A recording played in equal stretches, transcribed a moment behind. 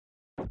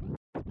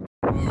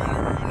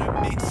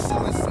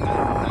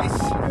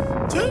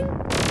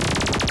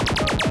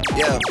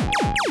Yeah.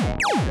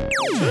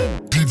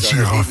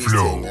 DJ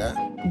Raflo.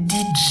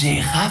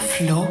 DJ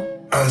Raflo.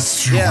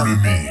 Assure le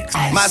mix.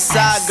 My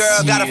side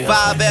girl got a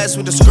 5S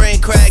with the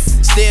screen crack.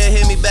 Still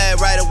hit me back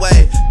right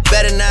away.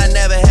 Better not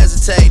never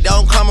hesitate.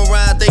 Don't come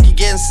around, think you're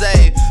getting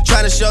saved.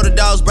 Trying to show the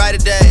dogs brighter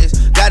days.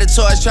 Got a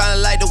torch trying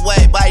to light the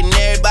way. Biting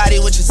everybody,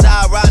 which is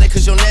ironic,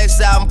 cause your next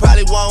album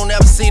probably won't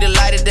ever see the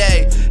light of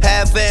day.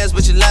 Had fans,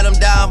 but you let them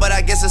down. But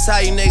I guess that's how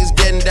you niggas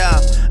getting down.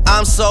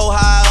 I'm so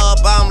high up,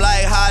 I'm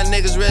like, how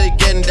niggas really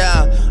getting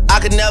down? I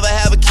could never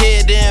have a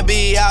kid, then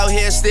be out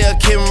here still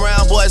kidding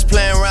around. Boys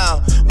playing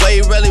around. Where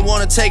you really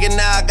wanna take it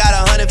now? I got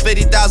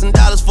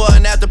 $150,000 for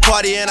an after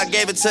party, and I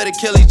gave it to the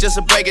killies just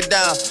to break it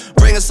down.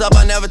 Bring us up,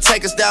 I never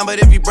take us down, but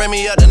if you bring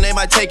me up, then they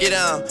might take it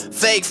down.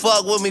 Fake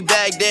fuck with me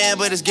back then,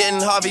 but it's getting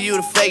hard for you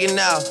to fake it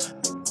now.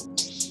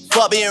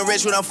 Fuck being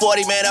rich when I'm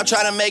 40, man, I'm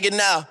trying to make it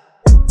now.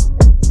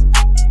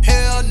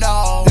 Hell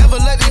no, never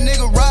let these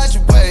niggas ride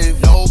your wave.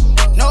 No,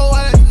 no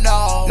way,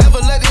 no. Never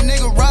let these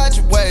niggas ride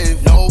your wave.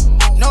 No,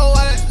 no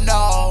way,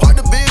 no. Park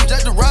the beam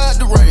just to ride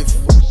the rave.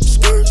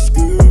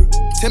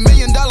 $10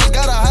 million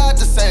gotta hide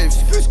the safe.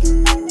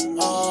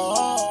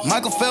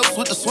 Michael Phelps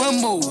with the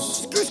swim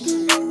moves.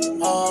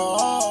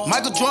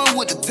 Michael Jordan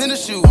with the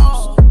tennis shoes.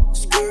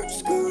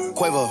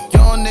 Quavo,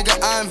 young nigga,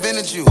 I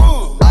invented you.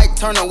 Ike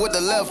Turner with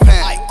the left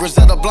hand.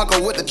 Griselda Blanco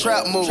with the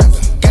trap moves.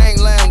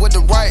 Gangland with the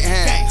right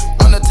hand.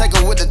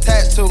 Undertaker with the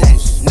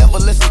tattoos. Never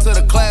listen to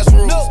the class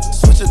rules.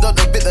 Switch it up,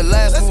 they bit the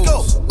last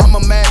moves. I'm a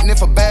magnet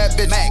for bad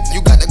bitch.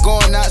 You got the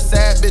going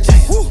outside bitches.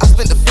 I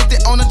spent the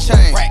 50 on the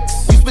chain.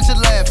 You spent your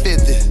last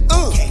 50.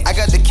 I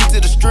got the key to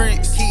the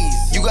streets.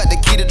 You got the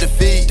key to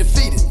defeat.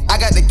 I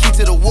got the key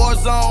to the war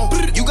zone.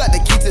 You got the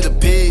key to the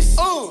peace.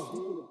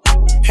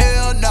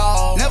 Hell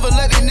no. Never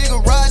let these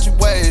niggas ride your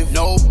wave.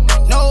 No,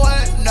 no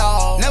way,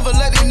 no. Never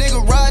let these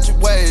niggas ride your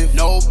wave.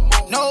 No,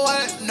 no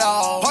way,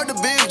 no. Park the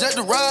beam just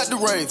to ride the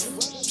rave.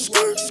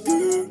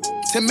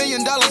 $10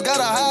 million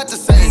gotta hide the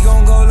safe. We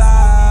gon' go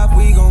live,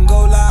 we gon'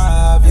 go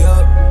live,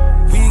 yup.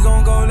 We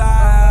gon' go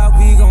live,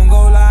 we gon'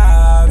 go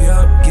live,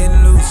 yup.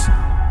 Getting loose,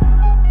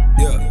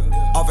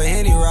 yeah. Off a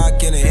Henny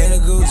Rock and a Henny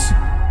Goose,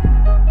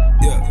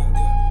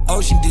 yeah.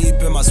 Ocean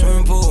deep in my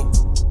swimming pool,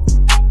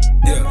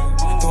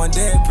 yeah. Throwing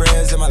dead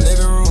prayers in my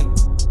living room,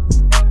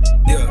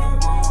 yeah.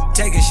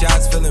 Taking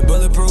shots, feeling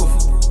bulletproof.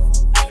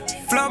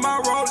 Flood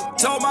my roller,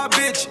 told my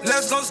bitch,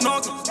 let's go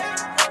snorkel.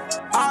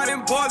 Out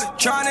in Portland,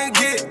 tryna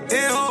get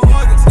in her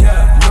organs,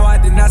 yeah. No, I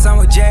did not sign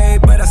with Jay,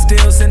 but I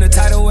still send a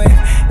tidal wave,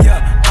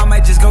 yeah. I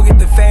might just go get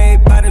the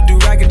fade, buy the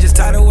do-rag and just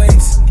tidal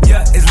waves,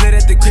 yeah. It's lit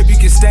at the crib, you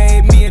can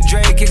stay. Me and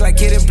Dre kick like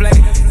kid and play,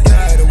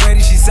 yeah. The way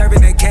that she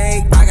serving that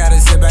cake, I gotta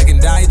sit back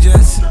and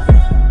digest.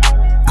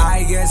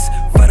 I guess,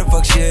 for the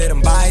fuck shit,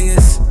 I'm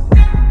biased.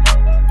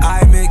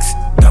 I mix,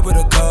 double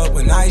the cup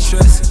when I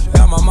stress.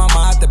 Got my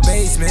mama out the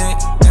basement,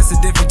 that's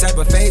a different type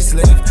of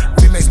facelift.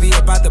 Remix me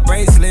about the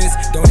bracelets,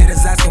 don't hit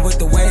us asking what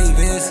the wave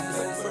is.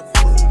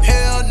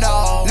 Hell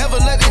no, never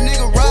let these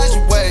niggas ride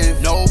your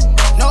wave. No,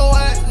 no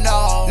way,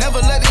 no. Never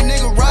let these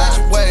niggas ride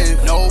your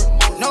wave. No,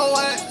 no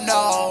way,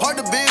 no. Park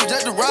the beam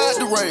just to ride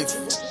the rave.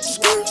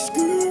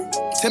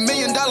 $10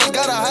 million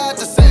gotta hide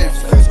the safe.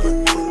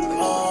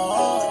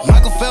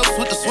 Michael Phelps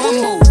with the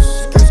swim moves.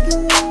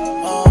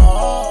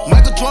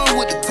 Michael Jordan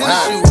with the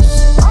tennis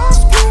shoes.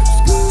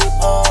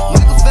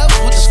 Michael Phelps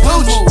with the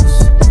swim moves.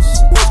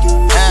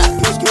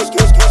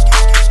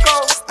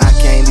 I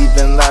can't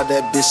even lie,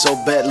 that bitch so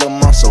bad, Lil'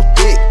 Mom so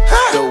thick.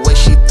 The way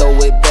she throw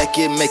it back,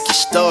 it make you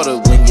stutter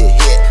when you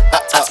hit.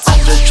 I'm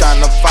just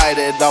tryna fight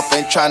it off,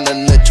 ain't tryna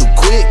nut too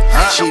quick.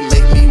 She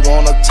make me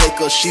wanna take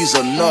her, she's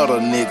another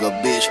nigga,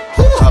 bitch.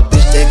 A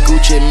bitch that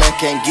Gucci man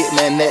can't get,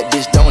 man, that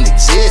bitch don't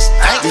exist.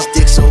 This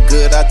dick so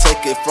good, I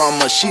take it from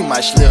her, she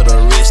might slit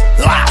her wrist.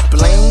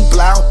 Bling,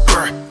 blow,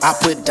 brr, I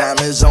put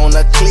diamonds on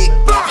the click.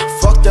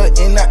 Fucked her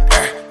in the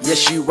air. Yeah,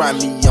 she ride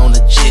me on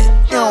the jet.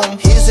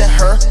 His and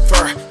her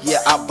fur. Yeah,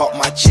 I bought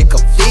my chick a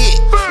fit.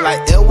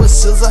 Like Edward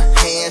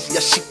Scissorhands. Yeah,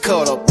 she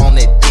cut up on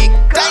that dick.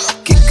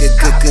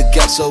 Good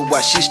gap, so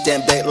why she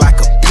stand back like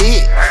a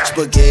pig?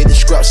 Spaghetti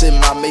scraps in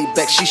my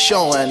Maybach, she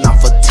showing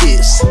off her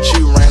tits.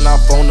 She ran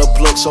off on the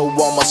plug, so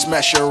I'ma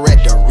smash her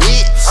at the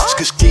Ritz.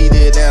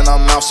 Skeeted in her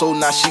mouth, so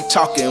now she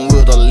talking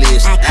with a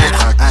list.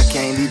 I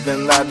can't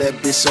even lie, that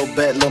bitch so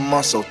bad, Lil'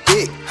 Mom so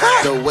thick.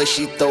 The way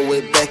she throw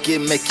it back, it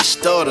make you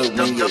stutter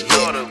when you hit.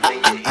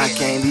 I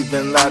can't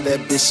even lie,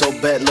 that bitch so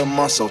bad, Lil'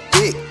 Mom so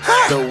thick.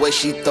 The way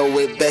she throw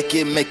it back,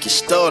 it make you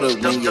stutter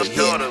when you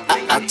hit.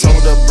 I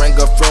told her bring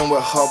a friend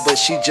with her, but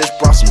she just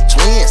brought some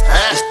twins.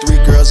 It's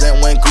 3 girls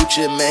and 1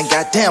 Gucci, man,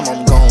 goddamn,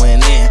 I'm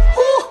going in.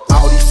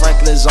 All these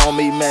Franklins on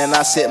me, man,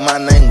 I said my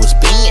name was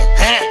Ben.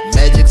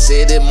 Magic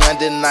said it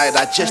Monday night,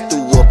 I just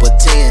threw up a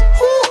 10.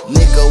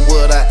 Nigga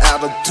with an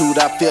altitude,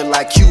 I feel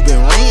like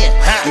Cuban Ren.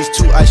 These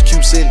 2 ice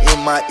cubes sitting in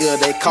my ear,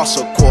 they cost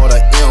a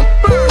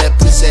 $250. That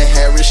said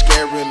Harry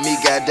scaring me,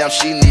 goddamn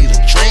she need a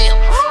dream.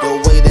 The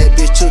way that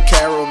bitch took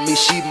care of me,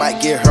 she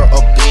might get her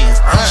a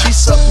Benz. She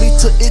sucked me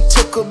till it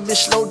took a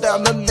bitch, slow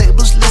down, the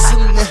neighbors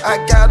listening.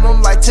 I got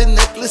on like 10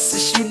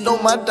 necklaces, you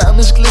know my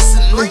diamonds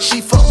glistening.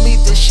 She fucked me,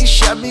 then she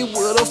shot me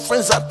with her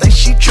friends, I think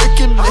she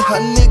tricking me. Her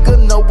nigga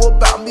know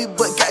about me,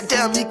 but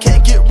goddamn he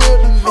can't get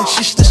rid of me.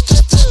 She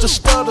the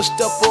stutter,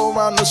 step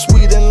around the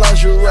suite in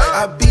lingerie.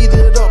 I beat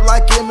it up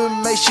like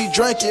MMA, she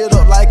drank it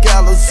up like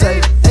Alizé.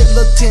 8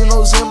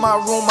 Latinos in my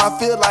room, I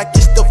feel like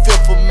it's the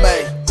 5th of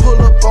May. Pull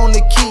up on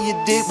the key, you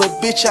dig, but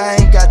bitch, I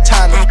ain't got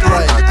time to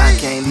play. I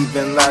can't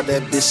even lie,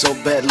 that bitch so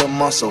bad, Lil'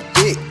 Mom so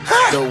thick.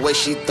 The way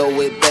she throw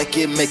it back,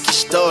 it make you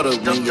stutter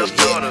when you hit.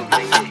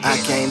 I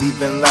can't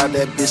even lie,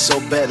 that bitch so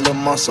bad, Lil'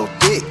 Mom so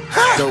thick.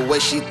 The way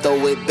she throw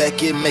it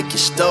back, it make you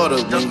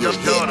stutter when you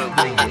hit.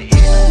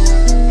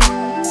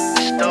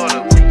 Stutter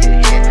when you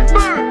hit.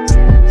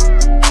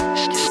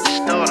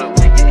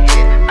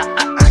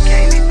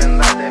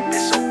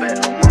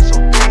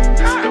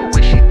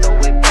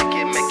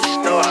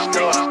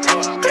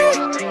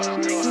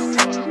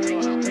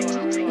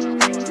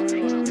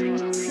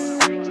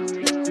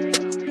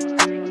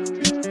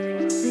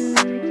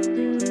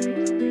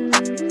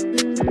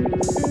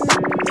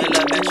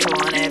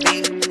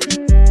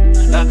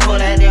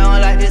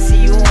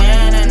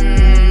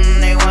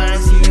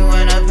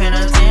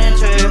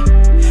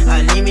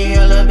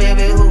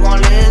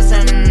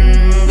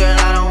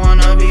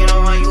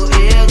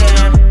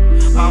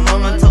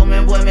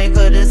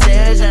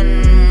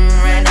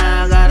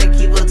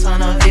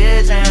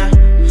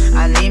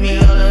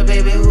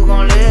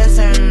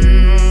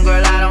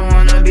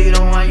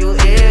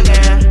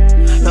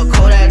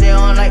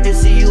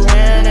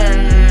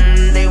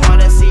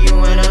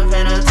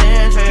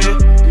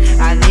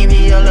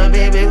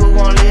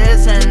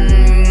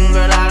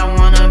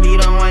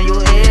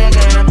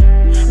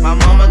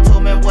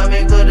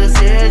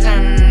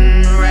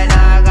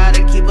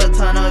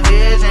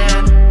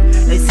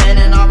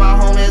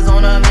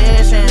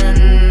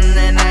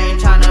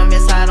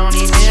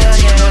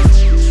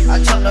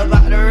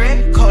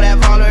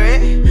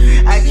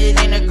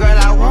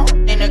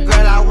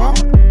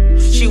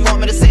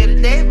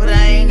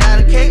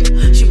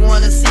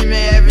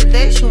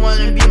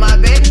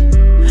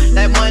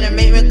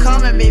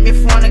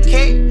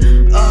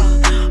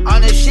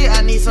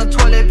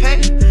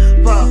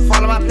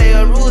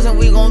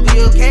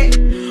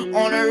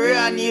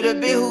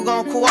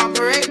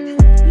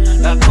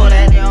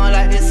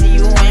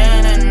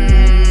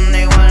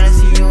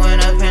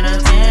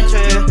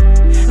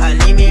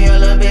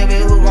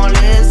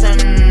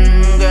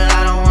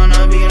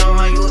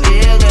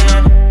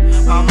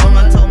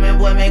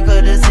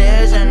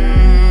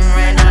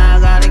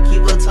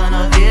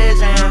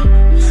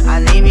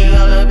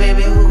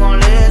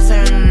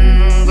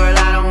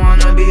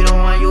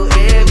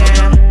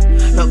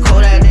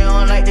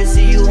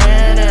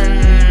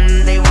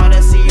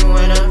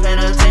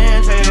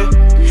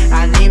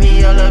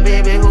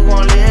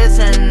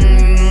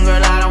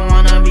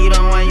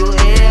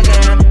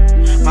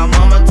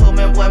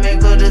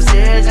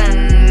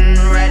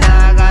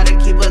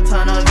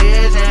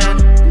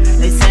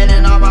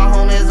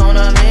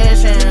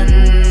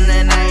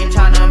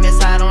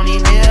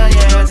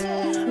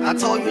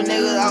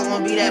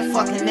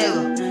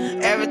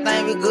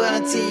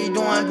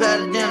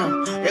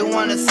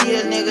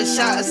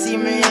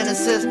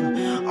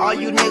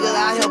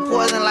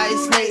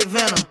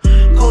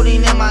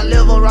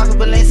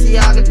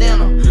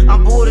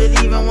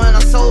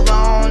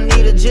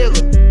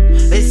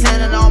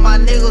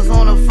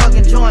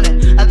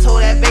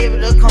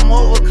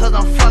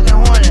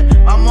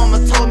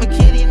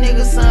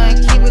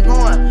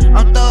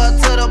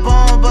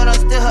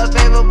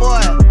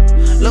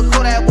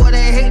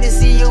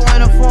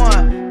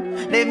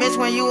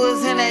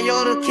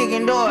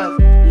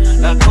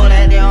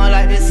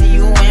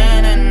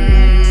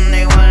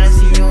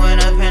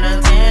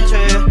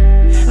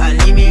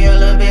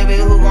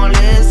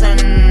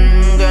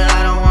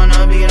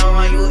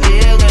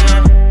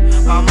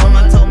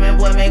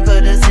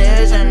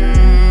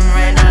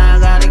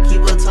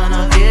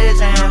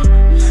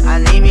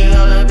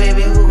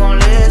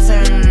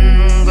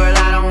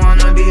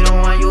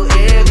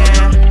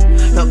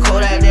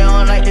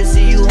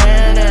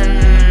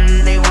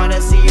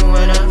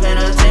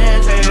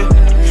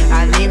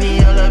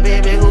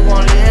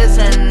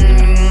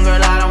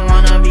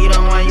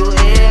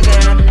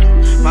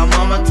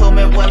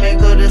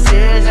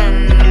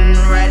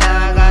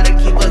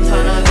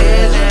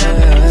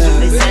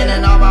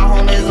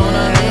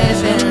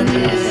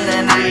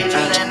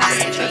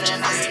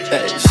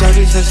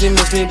 She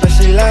miss me, but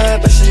she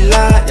lied,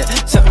 yeah.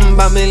 Something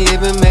about me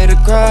leaving made her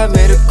cry.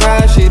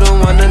 She don't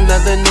want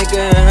another nigga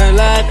in her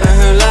life,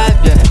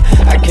 yeah.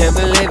 I can't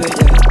believe it,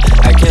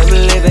 yeah. I can't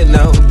believe it,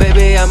 no.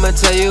 Baby, I'ma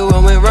tell you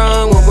what went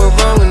wrong.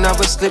 When I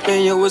was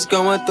sleeping, you was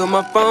going through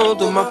my phone.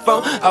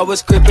 I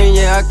was creeping,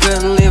 yeah, I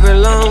couldn't leave her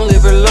alone,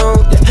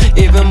 yeah.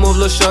 Even moved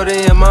Lil'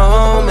 Shorty in my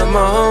home,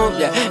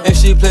 yeah. And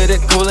she played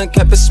it cool and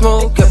kept it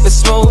smooth,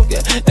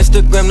 yeah.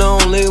 Instagram the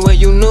only way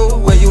you knew,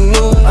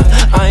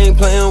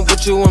 playing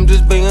with you, I'm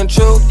just being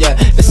true. Yeah,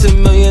 it's a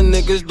million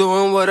niggas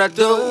doing what I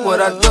do, but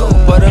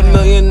a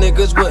million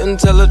niggas wouldn't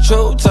tell the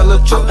truth.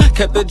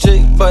 Kept it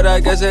G, but I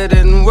guess it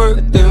didn't work.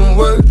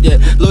 Yeah,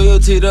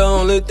 loyalty the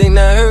only thing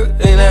that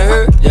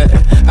hurt. Yeah,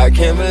 I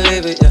can't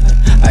believe it. Yeah,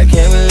 I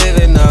can't believe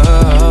it.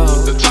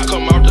 No. The top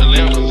come off the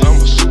lamb 'cause I'm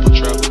a super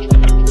trapper.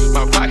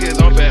 My pockets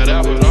on fat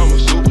out, but I'm a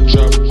super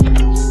trapper.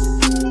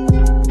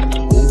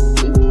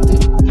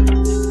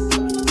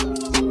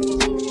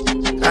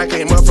 I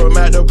came up from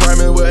out the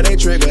apartment where they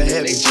trigger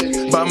heavy.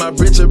 Bought my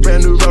bitch a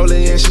brand new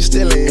Rollie and she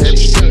still ain't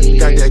heavy.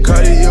 Got that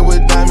Cartier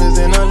with diamonds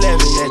and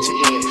 11 at you.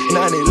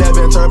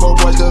 911 turbo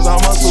boys 'cause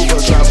I'm a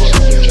super trapper.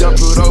 Jump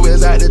through the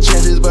whiz out the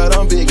trenches, but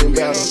I'm big and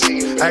battle.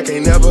 I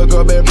can't never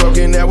go back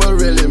broken, that what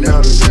really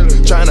matters.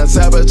 Tryna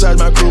sabotage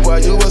my crew,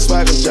 boy, you a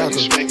swagger jacker.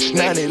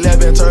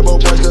 911 turbo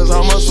boys 'cause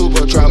I'm a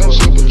super trapper.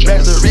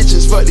 Bags of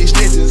riches, fuck these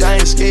stitches, I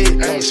ain't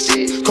scared.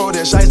 Cold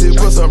and shiesty,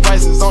 put some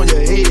prices on your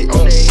head.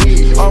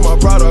 I'm a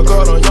product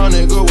girl on young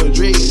nigga with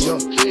dreams.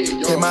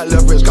 Hit my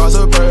left wrist cost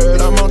a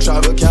bird, I'm on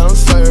travel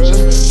counselor.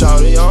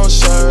 Charli on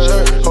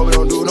shirt, hope it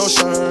don't do no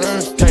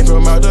shirt. Came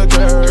from out the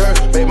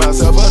curb, made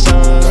myself a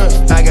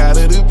dime. I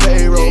gotta do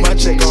payroll, my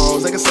check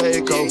on like a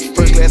Seiko.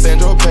 First class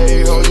Andro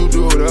pay, oh you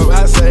do whatever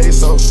I say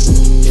so.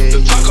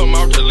 The top come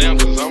off the lamb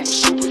 'cause I'm a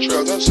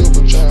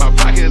super trapper. My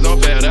pockets on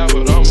fat out,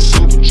 but I'm a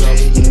super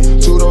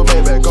trapper. Two-door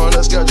back on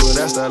the schedule,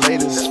 that's the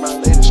latest.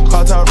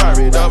 Hot-top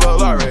Rari, double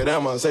Rari,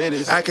 that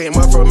Mercedes. I came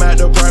up from out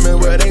the apartment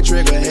where they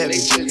trigger heavy.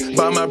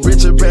 Bought my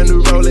bitch a brand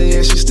new Rollie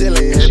and she still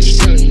ain't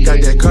heavy.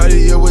 Got that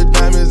Cartier with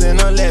diamonds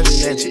and 11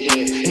 at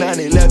you.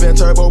 911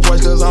 turbo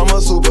boys 'cause I'm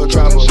a super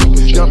trapper.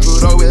 Jump through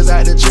the whiz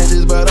out the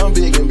trenches, but I'm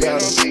big and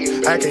battle.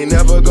 I can't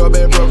never go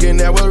back broken,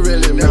 that what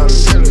really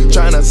matters.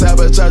 Tryna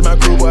sabotage my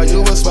crew, boy,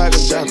 you a swagger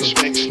jacker.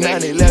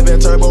 911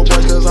 turbo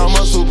boys 'cause I'm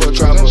a super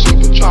trapper.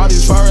 All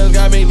these foreigns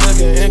got me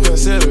looking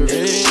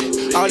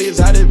inconsiderate. All these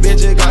other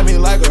bitches got me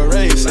like a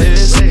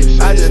racist.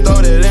 I just throw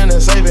it in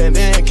the safe and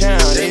then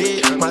count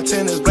it. My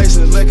tennis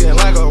braces looking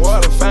like a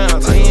water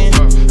fountain.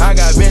 I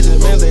got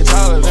Benjamins, they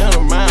taller than a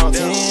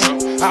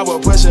mountain. I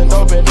was pushing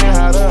dope and then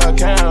how to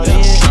account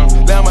it.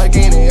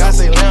 Lamborghini, I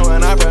say lamb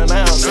when I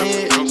pronounce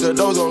it. The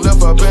doors gon'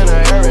 lift up in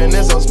the air and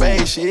it's some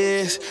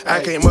spaceships. I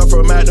came up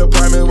from out the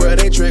apartment where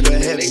they trigger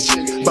heavy.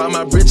 Bought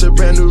my bitch a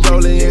brand new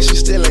Rollie and she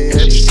still ain't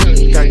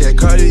heavy. Got that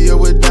Cartier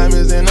with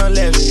diamonds and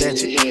 11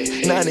 at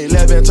you.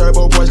 911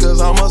 turbo boys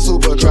 'cause I'm a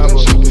super trapper.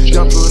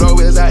 Jump through the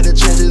whiz out the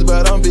trenches,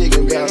 but I'm big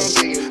and battle.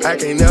 I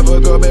can't never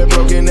go back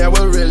broken, that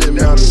what really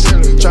matters.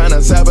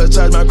 Tryna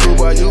sabotage my crew,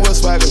 boy, you a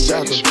swagger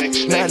jacker.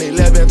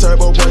 911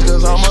 turbo boys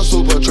 'cause I'm a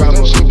super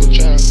trapper.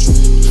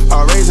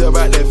 I raised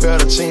about that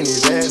fettuccine,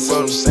 that's what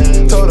I'm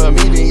saying. Told her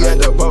meet me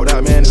at the boat, I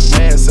man, it's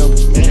mad simple.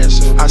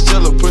 I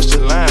still a push the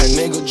line,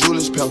 nigga,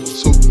 Julius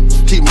Peppers.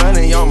 Keep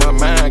money on my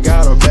mind,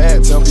 got a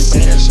bad temper.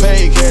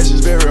 Paid cash is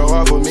very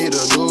hard for me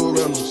to do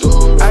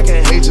rentals. I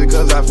can't hate you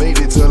 'cause I faked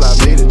it till I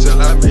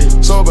made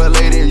it. Sober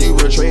lady, you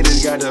were traded,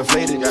 got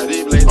deflated.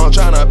 I'm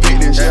tryna pick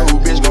this shit, who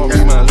bitch gon'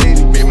 be my lady.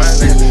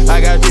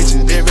 I got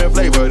bitches, different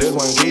flavor, this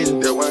one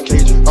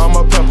Cajun. I'm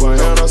a pepper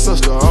and a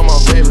sister, I'm a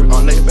favorite.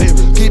 On they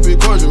favorite, keep it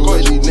cordial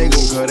with these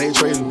niggas 'cause they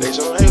trading.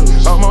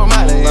 I'm on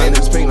Malaa and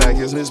it's pink like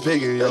it's Miss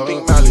Piggy. Yo.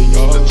 The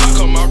top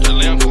come off the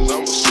lamb 'cause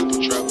I'm a super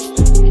trapper.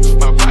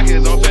 My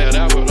pockets on fat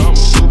out, but I'm a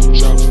super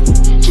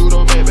trapper.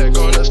 Two-door back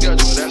on the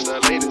schedule, that's the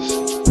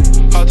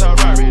latest.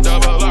 Hot-top Rari,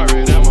 double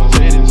Rari, that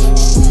Mercedes.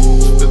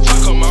 The top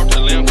come off the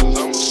lamb 'cause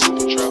I'm a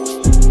super trapper.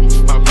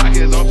 My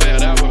pockets on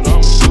fat out, but I'm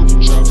a super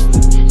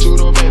trapper.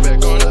 Two-door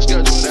back on the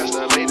schedule, that's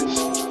the latest.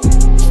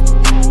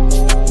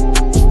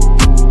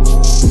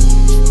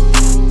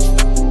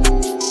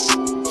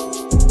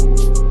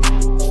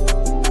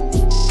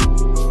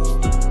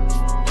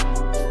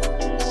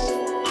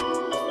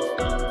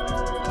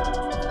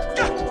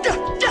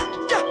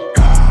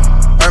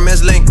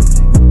 Link,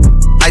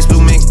 ice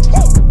blue mink,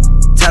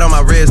 tat on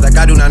my wrist like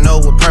I do not know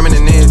what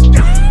permanent is.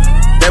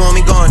 They want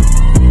me gone,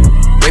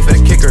 wait for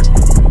the kicker.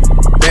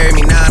 Bury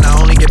me now and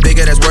I only get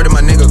bigger, that's word of my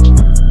nigga.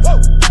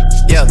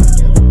 Yeah,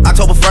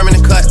 October firm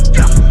in the cut.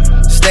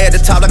 Stay at the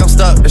top like I'm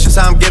stuck, that's just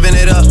how I'm giving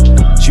it up.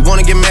 She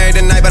wanna get married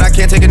tonight, but I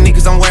can't take a knee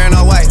cause I'm wearing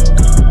all white.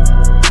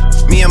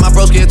 Me and my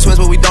broski are twins,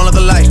 but we don't look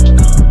alike.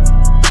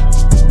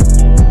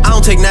 I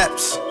don't take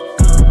naps.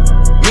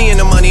 Me and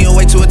the money are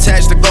way too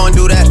attached to go and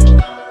do that.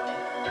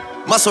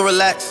 Muscle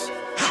relax.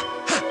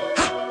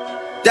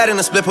 That in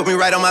the split put me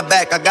right on my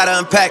back. I gotta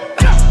unpack.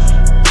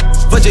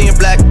 Virginia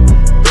black.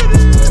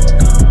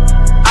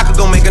 I could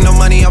go make enough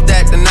money off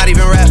that and not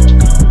even rap.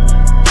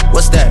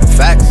 What's that?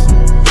 Facts.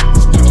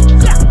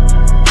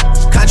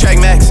 Contract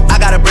max. I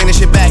gotta bring this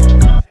shit back.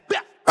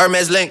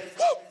 Hermes link.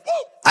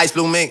 Ice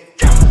blue mink.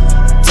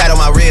 Tat on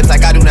my ribs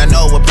like I do not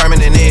know what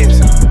permanent is.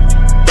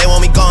 They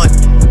want me gone.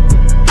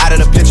 Out of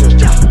the picture.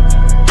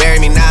 Bury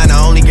me now and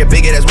I only get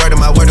bigger. That's word of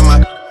my.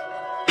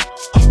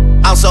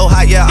 I'm so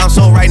hot, yeah, I'm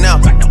so right now.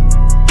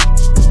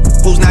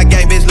 Who's not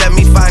gang, bitch, let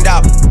me find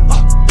out.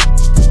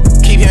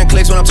 Keep hearing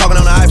clicks when I'm talking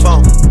on the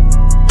iPhone.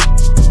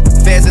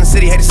 Feds in the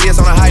city, hate to see us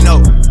on a high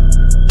note.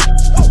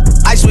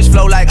 I switch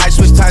flow like I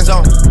switch time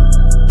zone.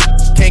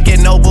 Can't get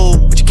no boo,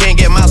 but you can't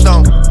get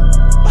milestone.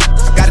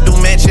 I gotta do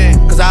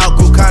mansion, cause I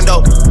outgrew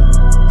condo.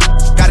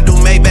 Gotta do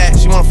Maybach,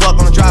 she wanna fuck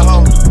on the drive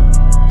home.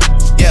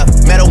 Yeah,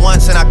 met her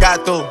once and I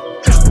got through.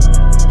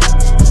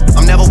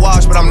 I'm never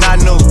washed, but I'm not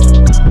new.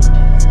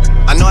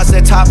 I know I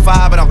said top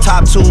 5, but I'm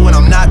top 2, and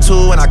I'm not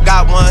 2. And I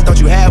got one, thought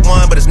you had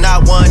one, but it's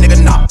not one,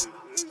 nigga, nah.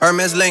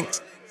 Hermes link,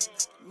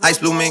 ice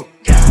blue mink.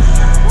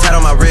 Tat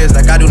on my wrist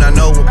like I do not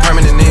know what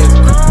permanent is.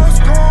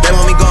 They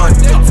want me gone,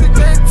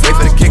 wait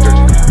for the kicker.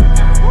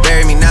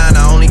 Bury me now, and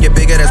I only get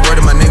bigger, that's word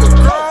of my nigga.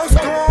 Girls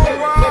going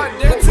wild,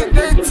 they took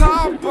their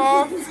top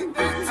off.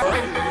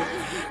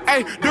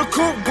 Ay, the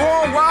coupe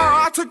going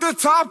wild, I took the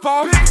top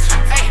off.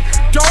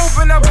 Ay,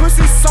 dove in that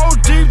pussy so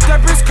deep,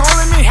 that bitch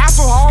calling me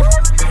Hasselhoff.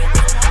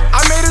 I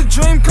made a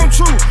dream come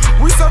true,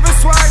 we serving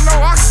swag, no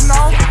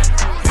oxygen.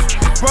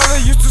 Brother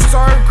used to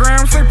serve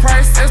grams, say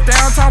price, that's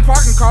downtown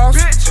parking costs.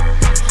 Bitch,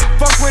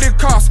 fuck what it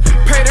costs,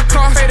 pay the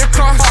cost, pay the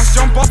cost.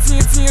 Jump off 10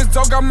 years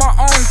old, got my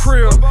own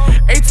crib.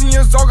 18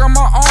 years old, got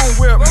my own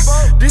whip.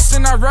 This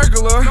shit not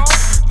regular.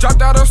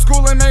 Dropped out of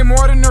school and made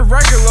more than the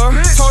regular.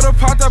 Told her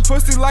pop that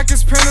pussy like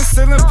it's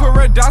penicillin. Put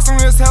red dots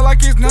on his head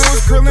like his name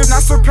was Krillin. I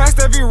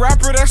surpassed every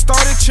rapper that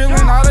started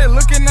chillin'. Now they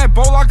looking at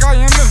Bo like I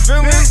am the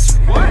villain.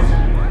 What?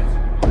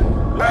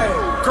 Hey,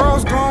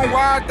 girls going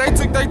wild, they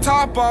took their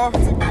top off.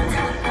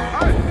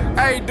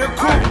 Hey, the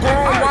coupe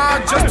going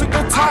wild, just took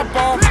the top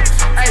off.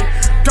 Hey,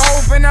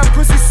 dove in that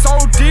pussy so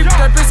deep,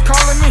 that bitch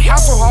calling me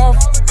Hasselhoff.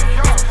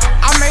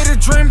 I made a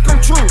dream come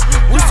true,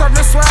 we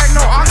serving swag,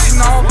 no oxygen.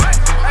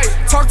 Hey,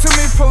 talk to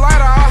me polite,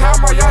 I'll have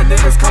my young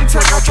niggas come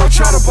check out your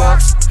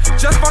chatterbox.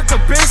 Just fucked a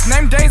bitch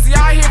named Daisy,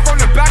 I hit from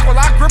the back while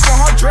I grip on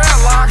her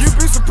dreadlocks. You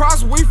be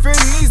surprised when we fit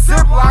in these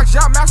ziplocs.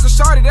 Y'all master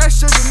shawty, that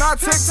shit is not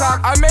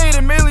TikTok. I made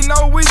a million,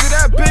 no Weezy,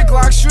 that big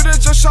lock. Shoot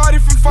at your shawty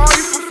from 40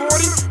 for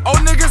 40.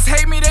 Old niggas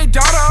hate me, they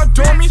daughter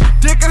adore me.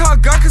 Dick in her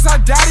gut cause her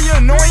daddy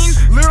annoying.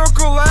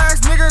 Lyrical ass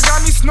nigga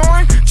got me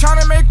snoring.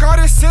 Tryna make all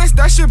this sense,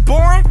 that shit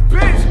boring.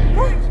 Bitch,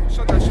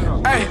 shut that shit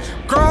up. Hey,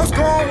 girls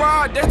going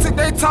wild, they took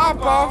their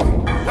top off.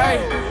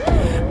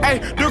 Hey,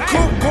 the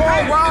coupe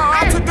going wild,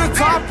 I took the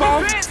top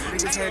off.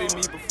 Niggas hated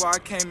me before I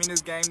came in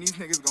this game. These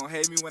niggas gon'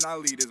 hate me when I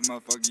leave this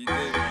motherfucker. You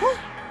dig?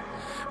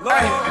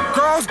 Hey,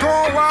 girls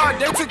going wild,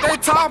 they took their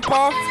top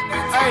off.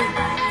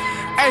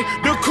 Hey,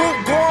 the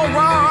coupe going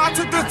wild, I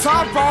took the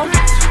top off.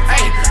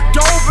 Hey,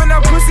 dove in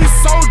that pussy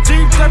so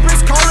deep, that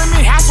bitch calling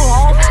me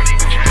Hasselhoff.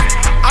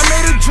 I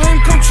made a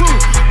dream come true,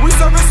 we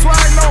serving swag,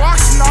 no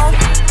oxygen.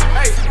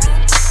 Hey,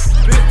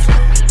 bitch.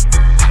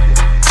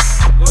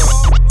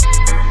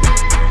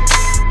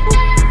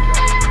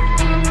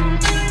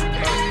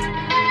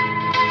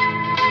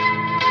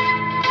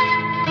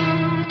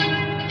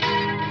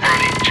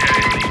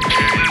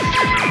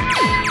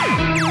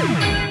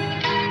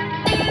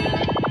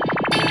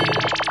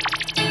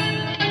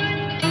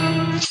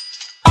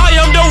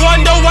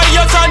 The way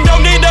your son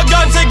don't need a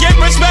gun to get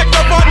respect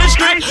up on the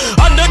street.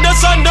 Under the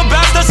sun, the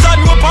bastard son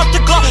will pop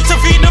the clock to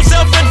feed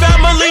himself and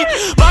family.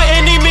 By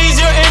any means,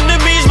 your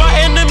enemies, my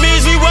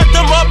enemies, we wet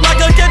them up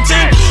like a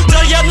canteen.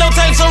 The yellow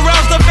tank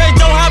surrounds the face,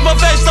 don't have a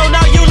face, so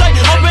now you late,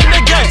 open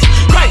the gates.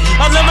 Great,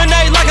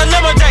 eliminate like a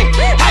lemonade.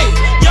 Hey,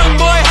 young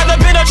boy had to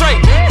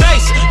penetrate.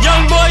 Face,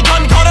 young boy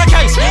done caught a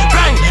case.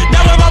 Bang,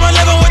 now my mama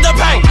living with the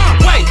pain.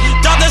 Wait,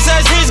 doctor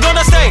says he's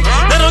gonna stay.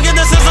 They don't get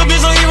the system,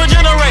 so he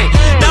regenerate.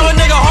 Now a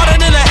nigga harder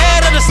than the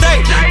head of the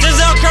state.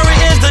 Giselle Curry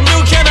is the new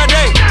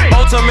candidate.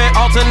 Ultimate,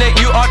 alternate,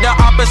 you are the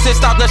opposite.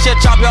 Stop the shit,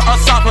 chop your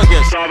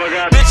esophagus.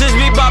 Bitches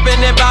be bopping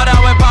and bow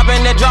down and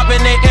popping and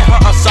dropping it in her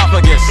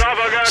esophagus.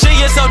 She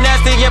is so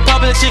nasty in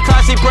public, she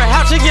classy,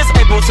 perhaps she is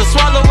able to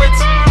swallow it.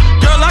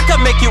 Girl, I could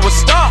make you a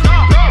star.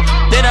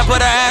 Then I put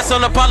her ass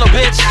on Apollo,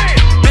 bitch.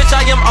 Bitch,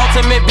 I am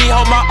ultimate,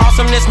 behold my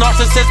awesomeness.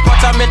 Narcissist,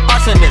 part-time and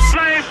arsonist.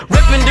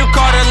 Ripping through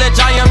cartilage,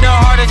 I am the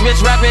hardest, bitch.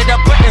 Wrap it up,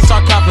 put in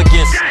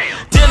sarcophagus.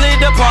 Dilly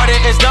departed,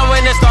 it's done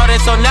when it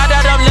started. So now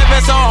that I'm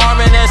living so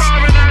harmonious,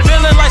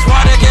 feeling like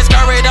Spartacus,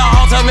 Curry the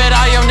ultimate.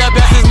 I am the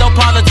best, there's no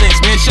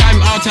politics. Bitch, I'm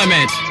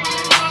ultimate.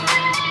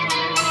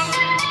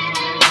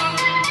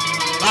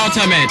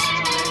 Ultimate.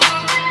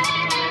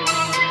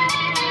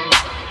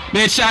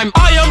 Bitch, I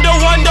am the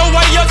one, the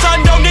way your son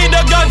don't need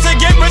a gun to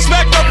get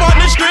respect up on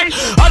the street.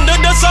 Under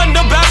the sun,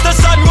 the bastard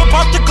son will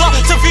pop the clock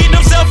to feed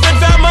himself and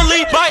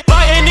family.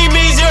 By any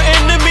means, your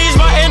enemies,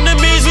 my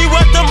enemies, we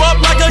wet them up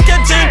like a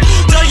canteen.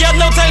 The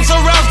yellow tank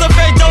surrounds the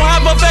face, don't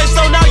have a face,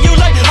 so now you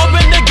late,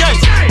 open the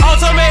gates.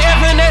 Ultimate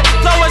infinite,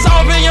 flow is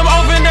opium,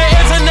 open the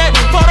internet.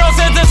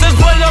 Photosynthesis,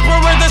 put up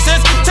parenthesis.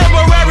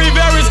 Temporary,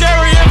 very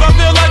scary. If I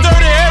feel like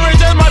dirty Harry,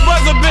 just my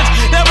buzzer, bitch.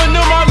 Never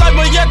knew my life,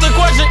 but yet the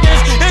question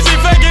is he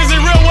fake, is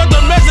he real? What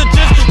the message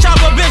is? Chop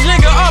a bitch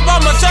nigga up,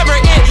 I'ma sever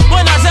it.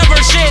 When I sever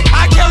shit,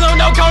 I kill him.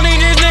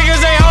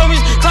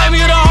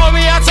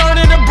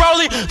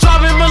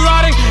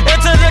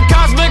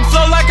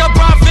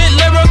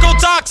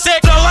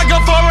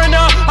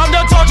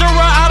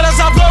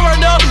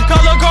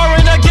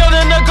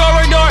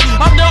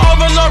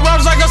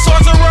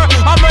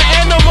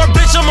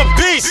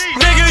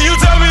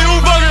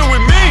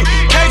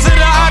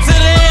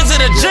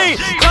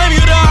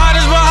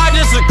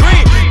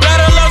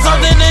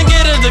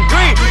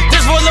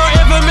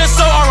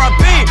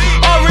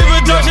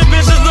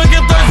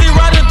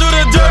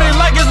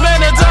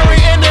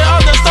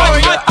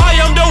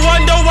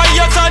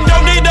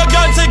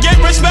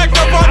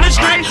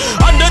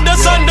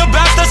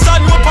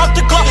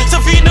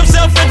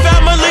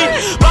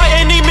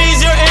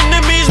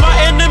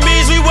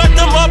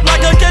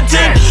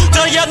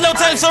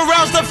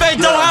 face,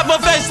 don't have a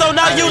face, so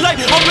now you late.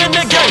 Open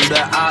the gate.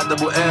 That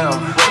I-double-L.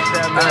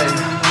 Ay,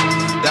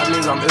 that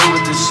means I'm ill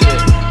with this shit.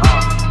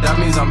 That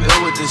means I'm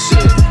ill with this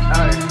shit.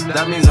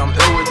 That means I'm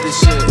ill with this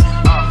shit.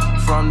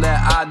 From that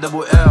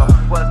I-double-L.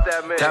 What's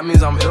that mean? That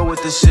means I'm ill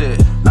with this shit.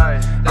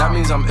 That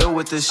means I'm ill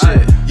with this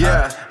shit.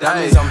 Yeah, that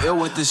means I'm ill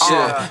with this shit.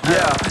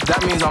 Yeah,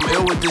 that means I'm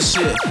ill with this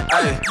shit.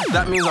 Ay,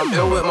 that means I'm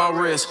ill with my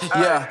wrist.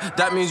 Yeah,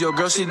 that means your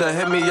girl, she done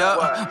hit me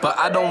up, but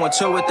I don't want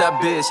chill with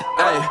that bitch.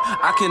 Ay,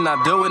 I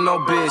cannot deal with no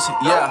bitch.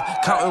 Yeah,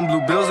 counting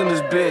blue bills in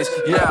this bitch.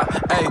 Yeah,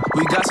 ay,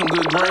 we got some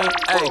good green.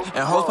 Ay,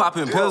 and hoes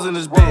popping pills in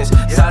this bitch.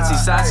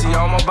 Sachi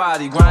on my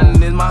body,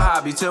 grinding is my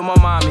hobby. Tell my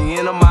mommy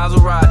in a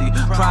Maserati,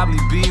 probably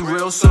be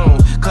real soon.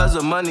 Cause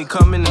the money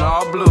coming in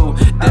all blue.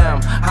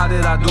 Damn, how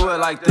did I do it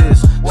like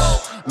this?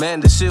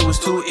 Man, this shit was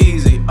too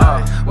easy.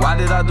 Why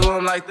did I do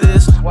them like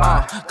this?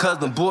 Cause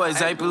the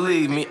boys ain't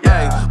believe me.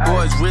 Ay,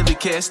 boys really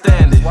can't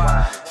stand it.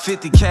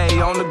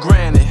 50K on the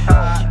granite.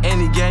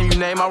 Any game you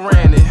name, I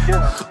ran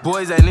it.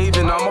 Boys ain't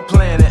even on my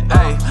planet.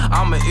 Ay,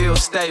 I'm an ill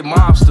state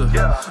mobster.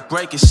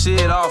 Breaking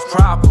shit off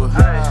proper.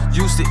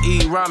 Used to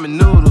eat ramen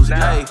noodles.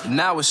 Ay,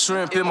 now it's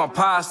shrimp in my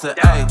pasta.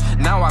 Ay,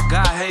 now I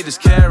got haters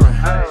caring.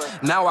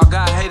 Now I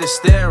got haters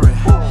staring.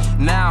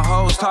 Now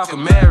hoes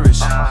talking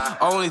marriage.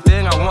 Only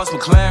thing I want's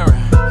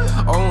McLaren.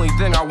 Only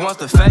thing I want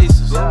the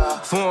faces.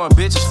 Foreign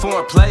bitches,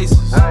 foreign places.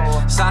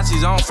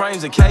 Sachi's on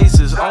frames and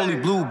cases. Only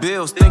blue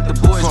bills think the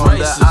boys racist. From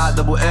that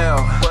I-double-L.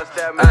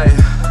 Ay,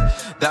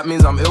 that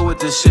means I'm ill with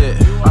this shit.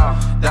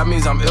 That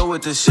means I'm ill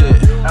with this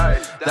shit.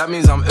 That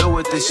means I'm ill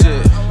with this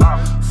shit.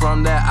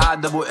 From that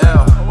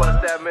I-double-L.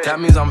 That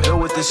means I'm ill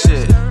with this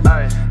shit.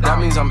 That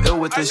means I'm ill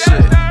with this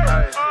shit.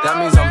 That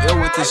means I'm ill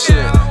with this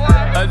shit.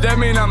 That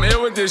mean I'm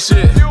ill with this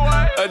shit.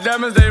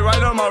 Diamonds, they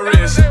right on my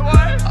wrist.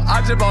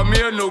 I just bought me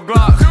a new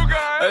Glock.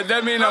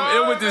 That mean I'm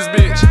ill with this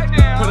bitch.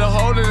 Put a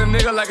hole in a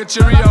nigga like a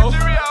Cheerio.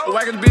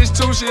 Whacking the bitch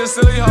too, she a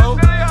silly hoe.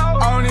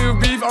 I don't even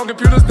beef on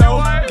computers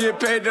though. Get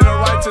paid, then I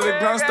ride to the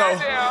gun store.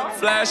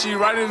 Flashy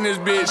right in this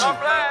bitch.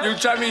 You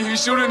try me, he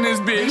shooting this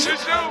bitch.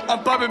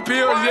 I'm popping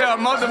pills, yeah,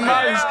 I'm off the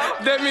mice.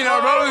 That mean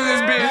I'm rolling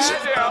this bitch.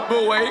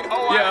 But wait,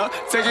 yeah,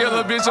 take a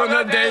little bitch on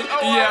a date.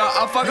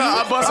 Yeah, I fuck her,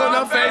 I bust on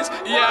her face.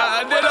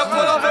 Yeah, then I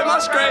pull off in my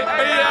scrape.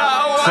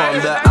 Yeah, from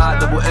that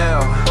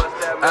I-double-L.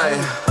 Ay,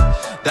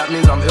 that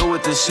means I'm ill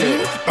with this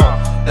shit.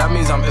 That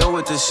means I'm ill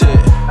with this shit.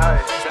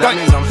 That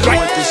means I'm ill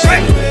with this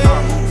shit.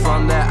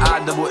 From that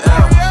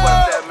I-double-L.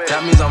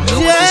 That means I'm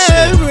ill with this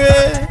shit.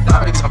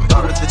 That means I'm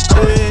ill with this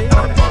shit.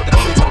 That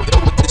means I'm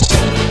ill with this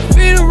shit.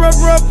 Feel rough,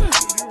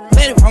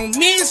 let it on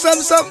me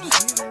something.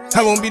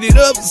 I won't beat it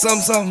up for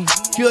something.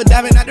 You're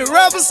diving at the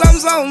rub for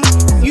something.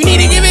 You need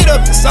to give it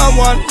up to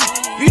someone.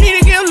 You need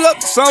to give it up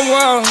to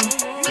someone.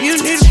 You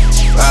need to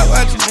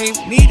what you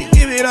need to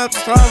give it up to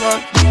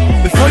someone.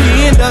 Before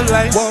you end up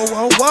like whoa,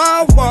 whoa,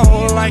 whoa,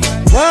 whoa, like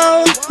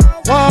whoa,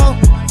 whoa,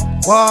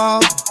 whoa,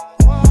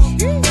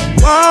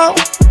 whoa,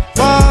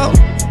 whoa,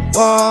 whoa,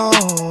 whoa,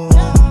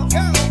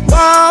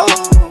 whoa,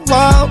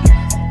 whoa, whoa,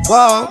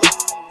 whoa, whoa.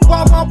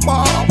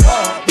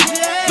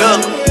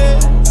 Look,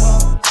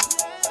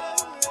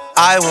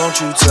 I want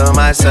you to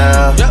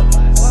myself,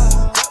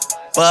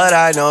 but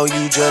I know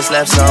you just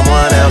left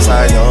someone else.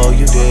 I know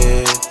you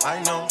did.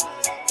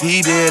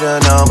 He did a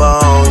number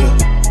on you.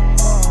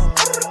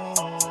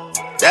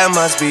 That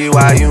must be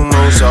why you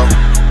move so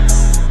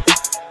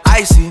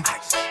icy.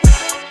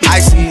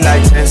 Icy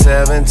like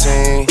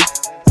 1017.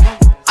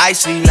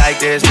 Icy like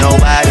there's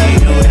nobody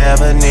you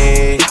ever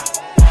need.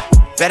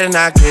 Better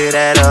not get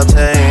that up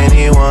to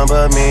anyone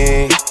but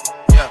me.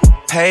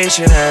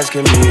 Patient as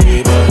can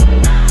be, but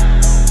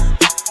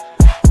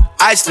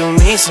I still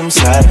need some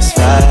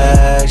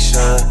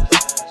satisfaction.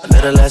 A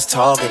little less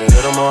talk and a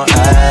little more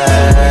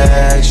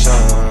action.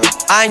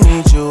 I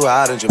need you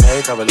out in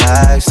Jamaica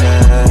relaxing.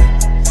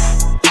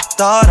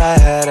 Thought I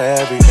had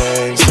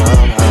everything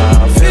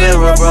somehow.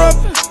 Feeling rough.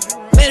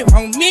 Let it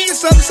on me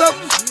something.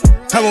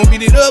 I won't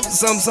beat it up for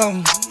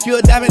something.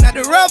 You're diving at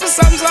the rub for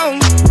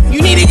something.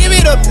 You need to give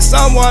it up to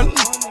someone.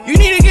 You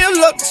need to give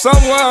it up to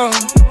someone.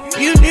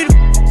 You need to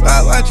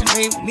what you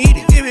need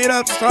to give it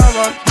up to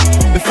someone.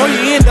 Before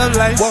you end up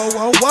like whoa,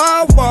 whoa,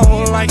 whoa,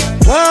 whoa, like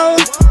whoa,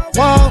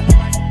 whoa.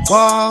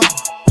 Whoa,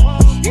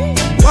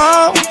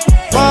 whoa,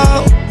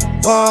 whoa,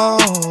 whoa, whoa,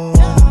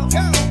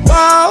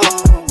 whoa,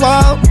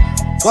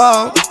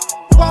 whoa,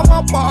 whoa,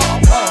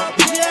 whoa.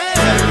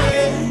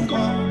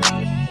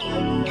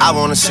 I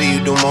wanna see you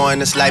do more in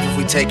this life if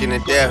we taking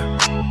it there.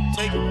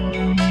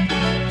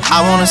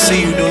 I wanna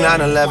see you do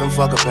 9/11,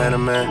 fuck a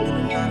Panamera.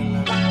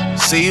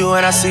 See you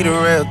when I see the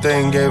real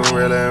thing getting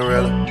realer and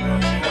realer.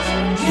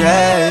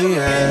 Yeah,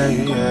 yeah,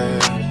 yeah.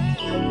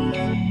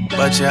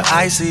 But you're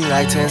icy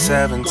like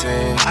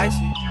 1017.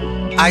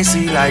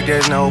 Icy like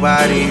there's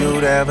nobody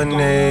you'd ever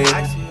need.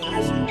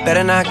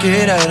 Better not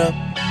get that up.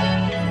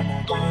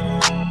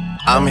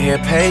 I'm here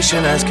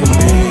patient as can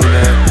be.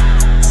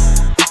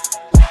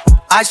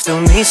 I still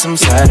need some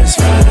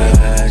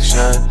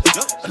satisfaction.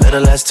 A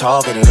little less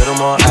talk and a little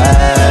more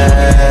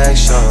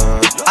action.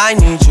 I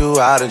need you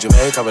out in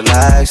Jamaica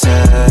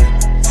relaxing.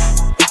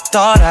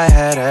 Thought I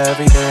had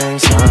everything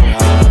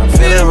somehow. I'm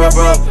feeling rough.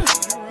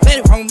 Let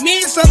it from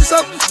me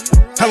something.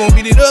 I won't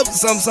beat it up for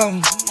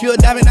something. You're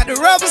diving at the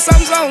rub for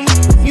something.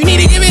 You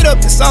need to give it up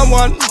to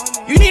someone.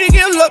 You need to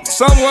give love to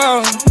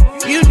someone.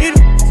 You need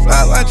to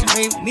someone.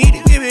 You need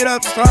to give it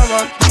up to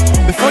someone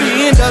before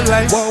you end up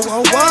like whoa,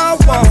 whoa,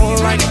 whoa, whoa,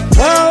 like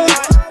whoa,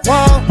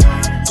 whoa,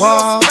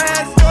 whoa,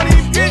 whoa,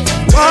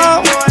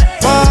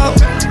 whoa,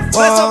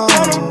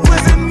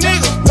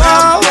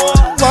 whoa,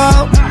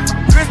 whoa.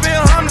 Crispy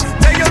hummus,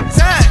 take your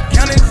time,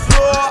 count it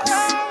slow.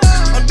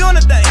 I'm doing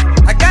the thing,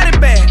 I got it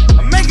bad,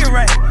 I make it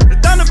rain. The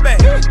thunder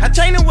bag, I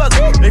chain the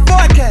weather, they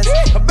forecast.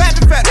 I'm back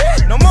to fat,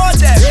 no more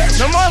dabbing,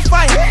 no more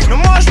fighting, no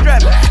more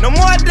strapping, no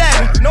more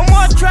dabbing, no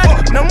more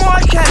trapping, no more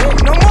catching,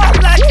 no more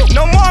lacking,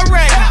 no more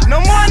ragging, no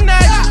more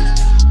nagging.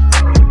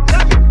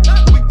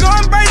 We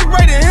going crazy,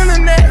 the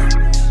internet.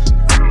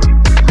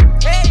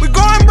 We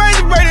going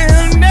crazy, the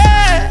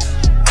internet.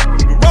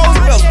 The rose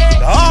milk,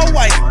 the all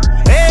white.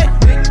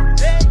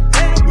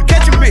 We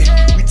catch a bitch,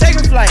 we take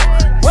a flight.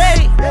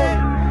 Wait,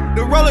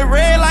 the roller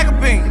red like a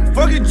bean.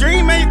 Fuck your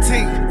dream,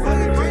 18.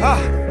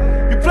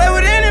 You play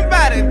with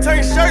anybody,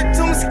 turn shirt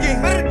to my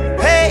skin.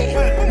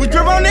 Hey, we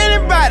drip on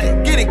anybody,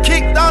 get it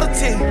kicked all the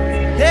team.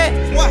 Yeah,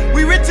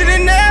 we richer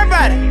than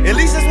everybody, at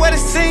least that's what it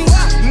seems.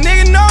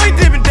 Nigga know he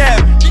dippin'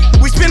 dabbing.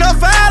 We spin up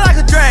fire like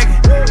a dragon.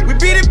 We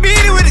beat it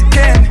with a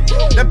cannon.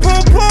 That pool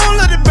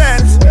of the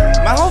bands.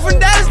 My home from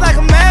Dallas like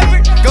a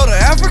maverick. Go to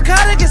Africa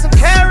to get some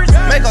carrots.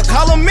 Make a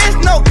column miss,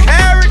 no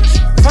carrots.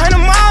 Find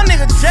them all,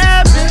 nigga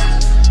jabbing.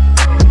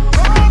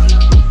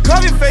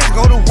 Cover your face,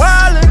 go to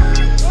wildin'.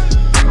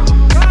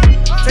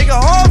 Take a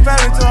whole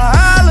family to a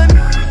island.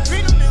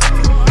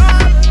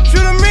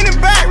 Shoot 'em in the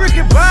back,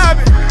 Ricky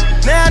Bobby.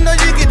 Now I know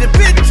you get the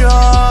picture.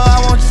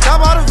 I want you to stop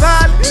all the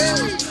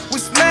violence. We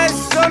smash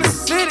on the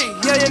city,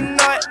 yeah you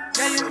know it.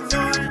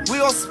 We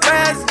gon'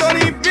 smash on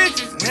these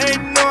bitches, yeah you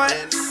know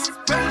it.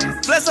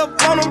 Flex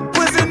up on them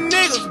pussy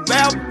niggas,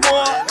 bad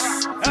boy.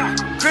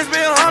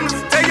 Crispy hummus,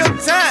 take your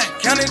time,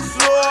 count it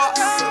slow.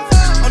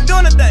 I'm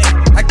doing the thing,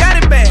 I got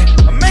it bad,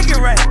 I make it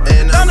right.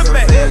 Thunder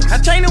bag, I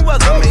chain the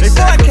weather, they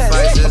forecast.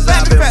 I'm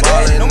back to back,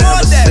 no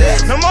more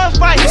that, no more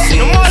fighting,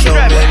 no more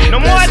strapping, no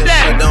more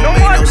that, no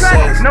more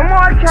tracking, no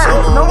more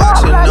catching, no more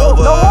watching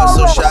over,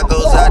 so shot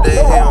goes out to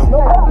him.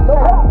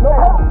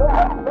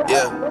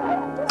 Yeah,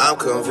 I'm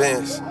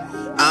convinced.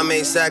 I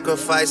made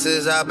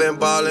sacrifices, I've been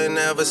ballin'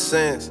 ever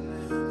since.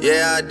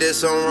 Yeah, I did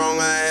something wrong,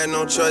 I had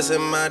no choice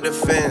in my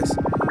defense.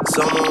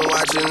 Someone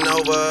watching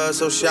over,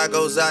 so shot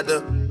goes out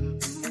to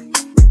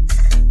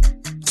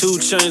 2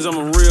 Chainz, I'm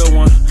a real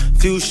one.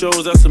 Few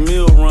shows, that's a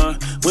meal run.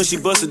 When she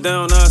busted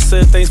down, I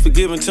said thanks for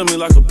giving to me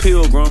like a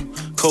pilgrim.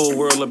 Cold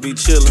world, I be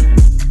chillin'.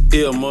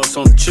 Earmuffs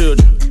on the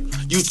children.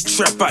 Used to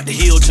trap out the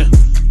Hilton.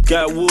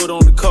 Got wood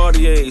on the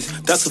Cartiers.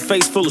 That's a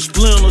face full of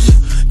splinters.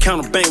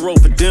 Count a bankroll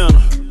for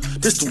dinner.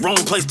 This the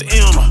wrong place to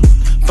enter.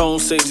 Phone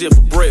says yeah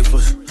for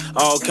breakfast.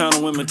 All kind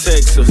of women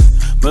text us.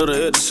 Met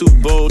her at the Super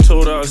Bowl,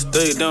 told her I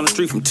stayed down the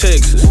street from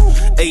Texas.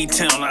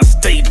 A-Town, I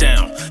stay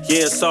down.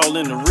 Yeah, it's all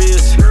in the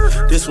wrist.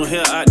 This one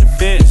here out the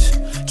fence.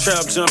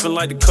 Trap jumping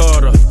like the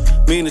Carter.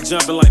 Mina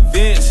jumping like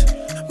Vince.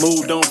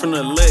 Moved on from the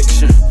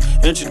election.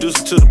 Introduced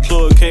her to the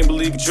plug. Can't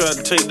believe you tried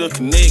to take the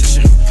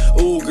connection.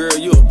 Ooh, girl,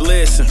 you a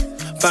blessing.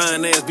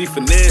 Fine ass be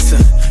finessing.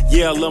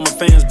 Yeah, I love my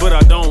fans, but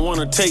I don't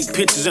wanna take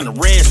pictures in the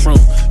restroom.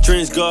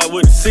 Trench guard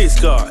with a 6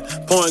 guard.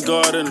 Point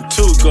guard and a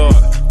 2 guard.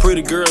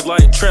 Pretty girls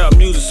like trap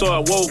music, so I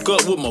woke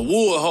up with my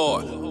wood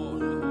hard.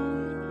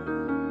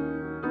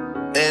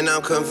 And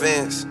I'm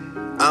convinced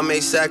I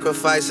made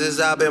sacrifices,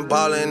 I've been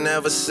ballin'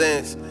 ever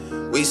since.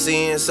 We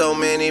seeing so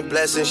many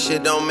blessings,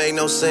 shit don't make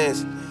no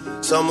sense.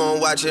 Someone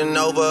watching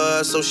over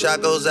us, so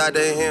shot goes out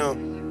to him.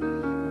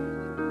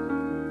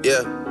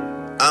 Yeah,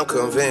 I'm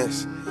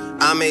convinced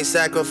I made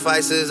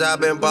sacrifices,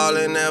 I've been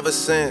ballin' ever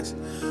since.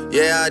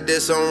 Yeah, I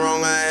did something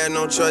wrong, I had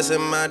no choice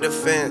in my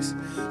defense.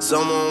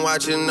 Someone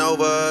watching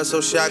over us, so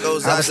shot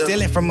goes out to him. I was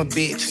stealing from a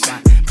bitch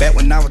back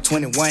when I was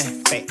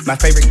 21. My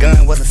favorite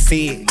gun was a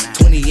Sid.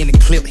 20 in the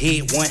clip,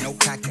 hit one.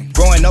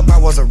 Growing up, I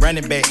was a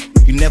running back.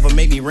 You never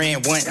made me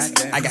ran once.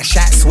 I got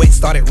shot, sweat,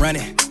 started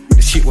running.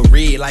 The shit was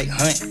red like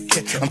Hunt.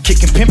 I'm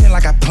kicking, pimping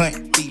like I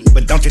punt.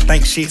 But don't you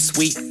think shit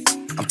sweet?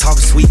 I'm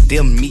talking sweet,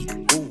 deal meat.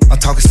 I'm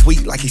talking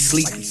sweet like he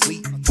sleep.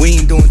 We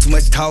ain't doing too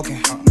much talking.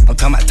 I'm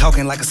talking about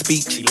talking like a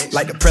speech.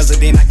 Like the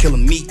president, I kill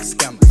him meat.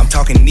 I'm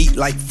talking neat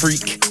like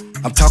freak.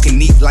 I'm talking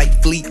neat like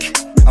fleek.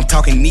 I'm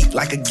talking neat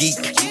like a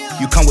geek.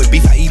 You come with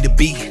beef, I eat the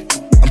beef.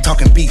 I'm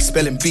talking beef,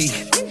 spelling B.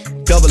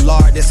 Double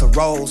R, that's a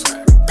rose.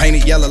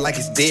 Painted yellow like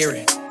it's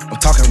dairy. I'm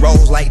talking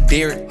rolls like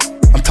Derek.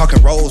 I'm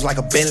talking rolls like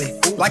a belly.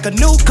 Like a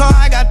new car,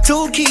 I got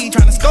 2 keys.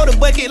 Tryna score the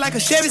bucket like a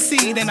Chevy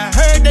seat. And I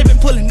heard they been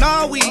pulling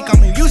all week.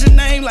 I'ma use your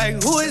name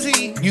like, who is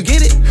he? You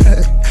get it?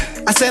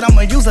 I said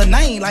I'ma use a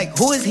name like,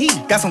 who is he?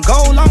 Got some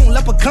gold on,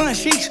 leprechaun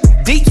sheesh.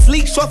 Deep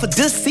sleep, short for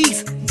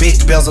deceased.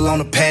 Big bezel on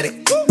the paddock.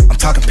 I'm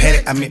talking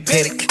paddock, I meant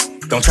paddock.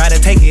 Don't try to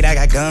take it, I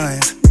got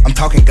guns. I'm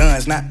talking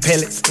guns, not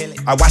pellets.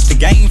 I watch the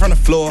game from the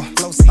floor.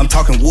 I'm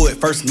talking wood,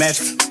 first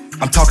mattress.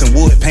 I'm talking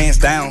wood, pants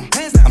down.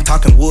 I'm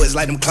talking woods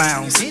like them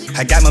clowns.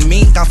 I got my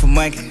meat off of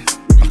monkey.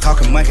 I'm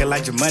talking monkey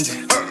like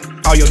Jumanji.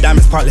 All your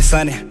diamonds partly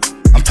sunny.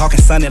 I'm talking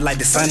sunny like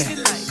the sunny.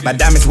 My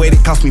diamonds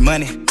weighted cost me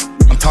money.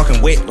 I'm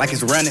talking wet like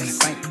it's running.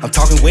 I'm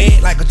talking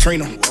wet like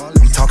Katrina.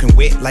 I'm talking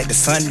wet like the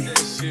sun.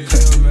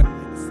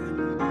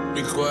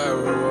 Be quiet,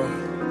 bro.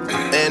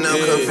 And I'm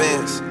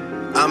convinced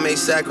I make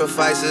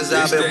sacrifices,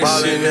 I've been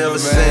ballin' ever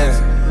since.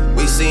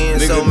 We seeing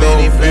so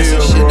many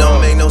blessings, shit don't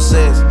make no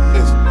sense.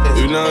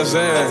 You know what I'm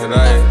saying?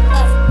 Like,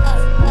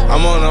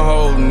 I'm on a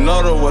whole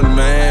nother one,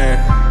 man.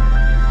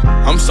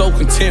 I'm so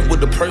content with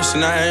the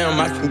person I am,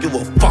 I can give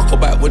a fuck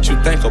about what you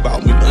think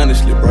about me,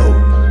 honestly, bro.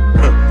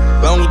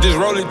 Long as this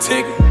rolling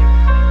ticket,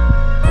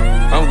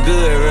 I'm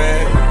good,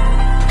 man.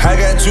 I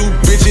got 2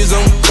 bitches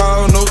on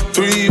call, no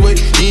 3-way.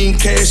 Eating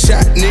cash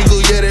out, nigga,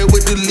 yeah, that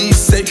with the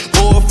lease say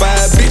 4 or 5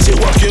 bitches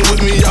walking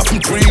with me off from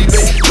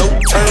pre-bay. No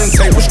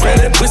turntable, scratch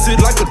that pussy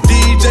like a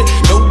DJ.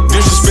 No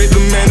disrespect,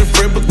 the man in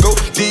front, but go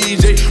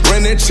DJ.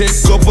 Run that check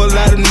up, a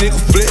lot of niggas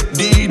flip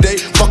D-Day.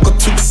 Fuck her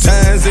 2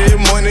 times every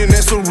morning,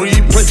 that's a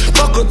replay.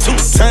 Fuck her 2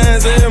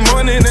 times every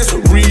morning, that's a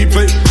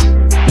replay.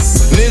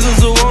 Niggas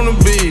who wanna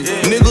be,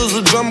 niggas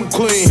a drama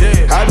queen.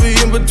 I be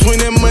in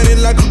between that money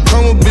like a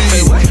coma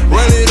bee.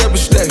 Run it up and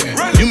stack it.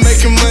 You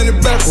making money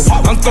backwards.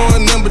 I'm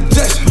throwing number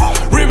Jackson.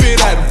 Rip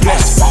it out of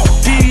plastic.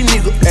 These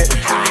niggas at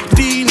us.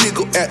 These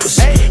niggas at us.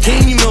 He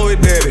ain't know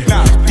it, daddy.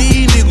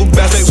 These niggas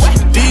bastard.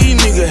 These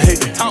niggas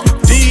hate it.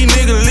 These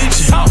niggas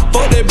leeching.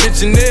 Fuck that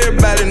bitch and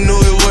everybody know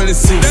it when it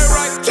see.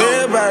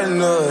 Everybody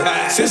know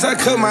it. Since I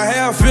cut my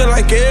hair, I feel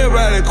like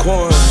everybody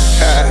Quan.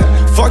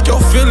 Fuck your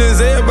feelings,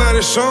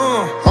 everybody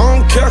shown. I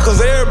don't care cause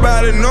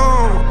everybody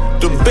know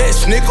the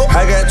best, nigga.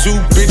 I got 2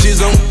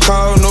 bitches on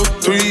call, no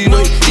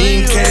 3-way.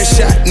 Eating cash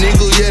out,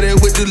 nigga, yeah,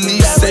 that with the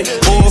lease say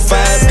 4 or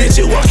 5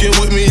 bitches walking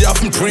with me off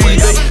from pre-day.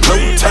 No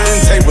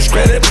turntable,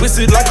 scratch that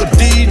pussy like a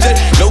DJ.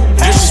 No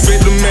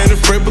disrespect, the man in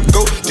front, but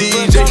go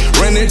DJ.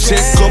 Run that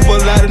check up,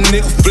 a lot of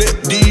niggas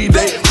flip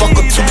D-Day. Fuck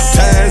her 2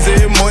 times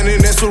every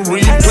morning, that's a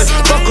replay.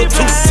 Fuck her 2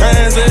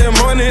 times every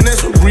morning,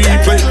 that's a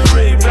replay.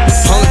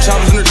 100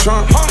 choppers in the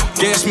trunk,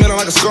 gas smelling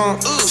like a skunk.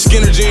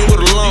 Skinner jean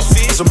with a lump,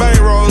 it's a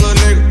bankroll, little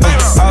nigga.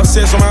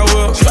 Offsets on my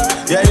whip,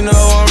 yeah, you know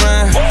I'm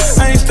right.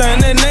 I ain't stunning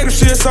that negative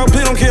shit, so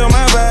please don't kill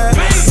my vibe.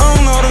 I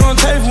don't know what they're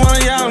gonna take for one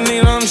of y'all,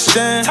 need to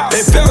understand.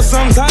 They felt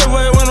some type of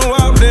way when I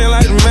walked in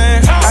like the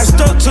man. I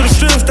stuck to the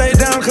strip, stayed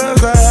down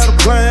cause I had a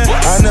plan.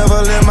 I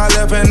never let my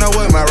left hand know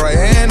what my right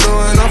hand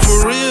doing. I'm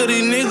for real,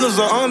 these niggas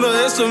are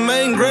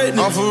underestimating greatness.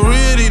 I'm for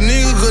real, these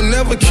niggas could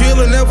never kill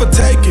or never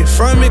take it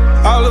from me.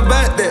 All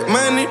about that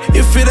money,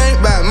 if it ain't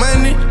about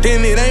money,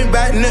 then it ain't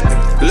about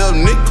nothing, little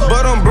nigga.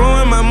 But I'm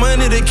blowing my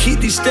money to keep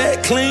these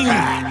stats clean.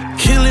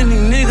 Killing these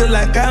niggas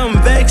like I'm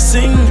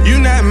vaccine. You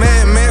not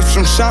Mad Max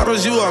from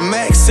Shotters, you a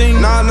Maxine.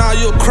 Nah,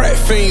 you a crack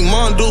fiend.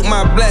 Monduke,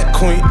 my black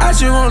queen. I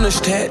just wanna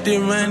stack the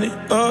money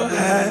up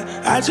high.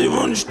 I just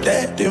wanna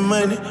stack the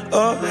money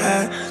up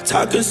high.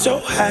 Talking so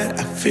high,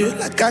 I feel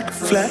like I can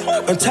fly.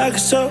 I'm talking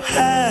so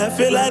high, I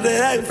feel like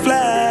that I can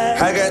fly.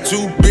 I got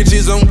 2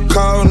 bitches on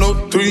call, no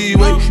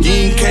 3-way.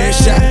 Eating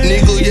cash out,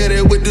 nigga, yeah,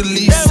 that with the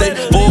lease say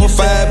 4 or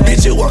 5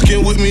 bitches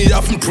walking with me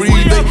off from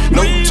pre-day.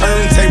 No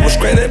turntable,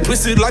 scratch that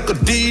pussy like a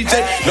DJ.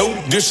 No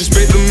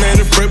disrespect, the man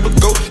in front, but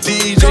go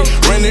DJ.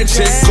 Run that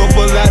check up,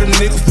 a lot of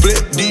niggas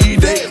flip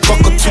D-Day.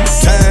 Fuck her 2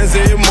 times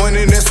every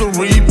morning, that's a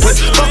replay.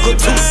 Fuck her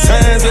 2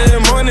 times every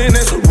morning,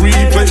 that's a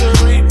replay.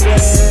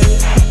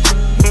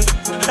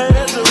 Hey,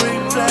 that's a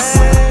replay.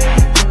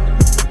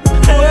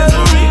 Hey, that's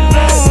a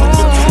replay.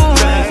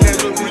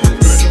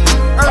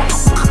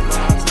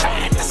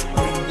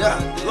 Yeah,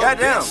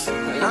 goddamn.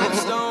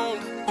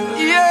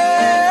 Yeah.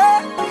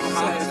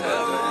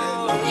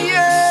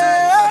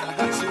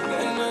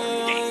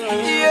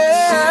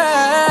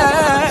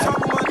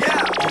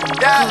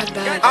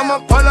 I'ma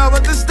pull up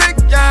with the stick,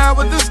 yeah,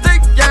 with the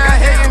stick, yeah.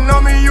 Hating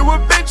on me, you a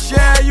bitch,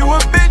 yeah, you a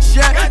bitch,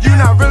 yeah. You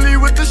not really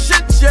with the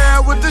shit, yeah,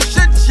 with the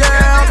shit, yeah.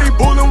 I be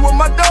bullin' with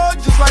my dog,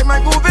 just like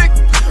Michael Vick.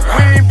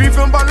 We ain't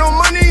beefing about no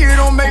money, it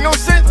don't make no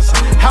sense.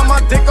 Have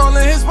my dick all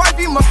in his wife,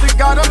 he must've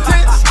got him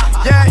tense.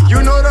 Yeah,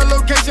 you know the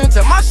location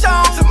to my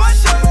show.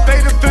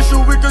 Fade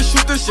official, we can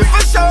shoot the shit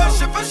for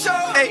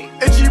sure. Hey,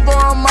 itchy boy,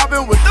 I'm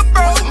mobbing with the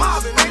bros.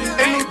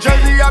 In New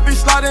Jersey, I be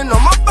sliding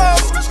on my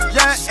boat.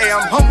 Yeah, hey,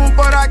 I'm humble,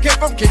 but I came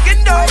from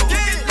kicking dough.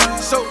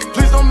 So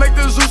please don't make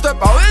the zoo step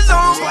out his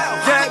own.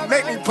 Yeah,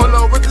 make me pull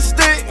up with the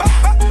stick.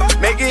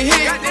 Make it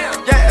hit.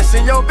 Yeah, I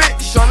seen your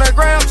bitch on the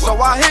ground, so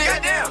I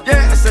hit.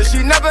 Yeah, I said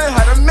she never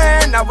had a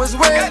man, I was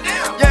with.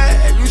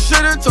 Yeah, you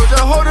should've told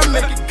your hoe to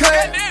make it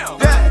cut.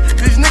 Yeah,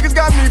 these niggas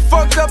got me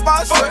fucked up,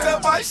 I swear.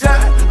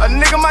 Yeah, a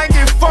nigga might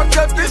get fucked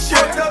up this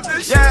year.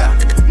 Yeah,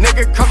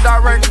 nigga come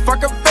direct,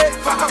 fuck a bitch.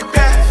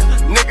 Yeah,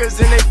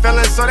 niggas in they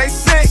feelings, so they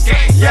sick.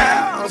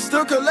 Yeah, I'm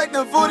still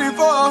collecting 40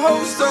 for a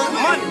holster.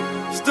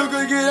 Money, still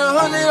could get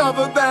 100 off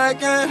a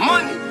back end.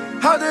 Money,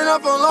 How did I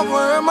fall off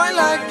where am I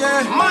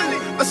lacking? Money.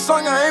 A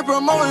song I ain't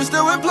promoting,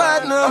 still with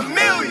platinum. 1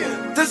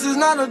 million. This is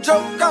not a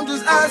joke, I'm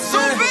just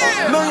asking.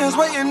 Millions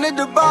waiting in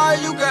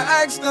Dubai, you can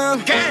ask them.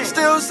 Gang.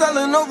 Still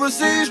selling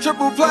overseas,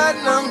 triple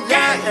platinum.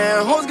 Gang.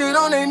 And hoes get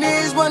on their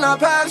knees when I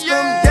pass them.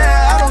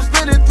 Yeah, I don't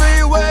split it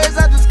 3 ways,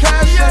 I just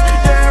cash them.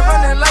 Yeah,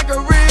 running like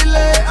a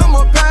relay,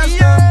 I'ma pass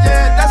them.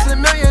 Yeah, that's $1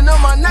 million on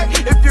my neck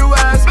if you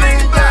ask me.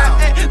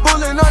 Yeah,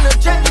 pulling on the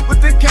jet with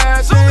the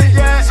cash in.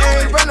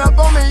 Yeah, run up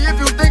on me if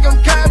you think I'm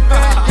capping.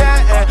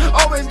 Yeah,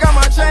 always got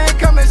my chain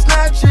coming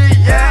snatch it.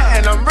 Yeah,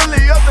 and I'm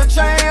really up the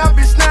chain, I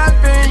be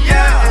snapping.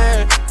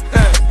 Yeah,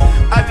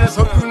 I just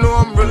hope you know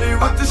I'm really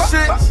with the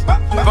shit.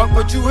 Fuck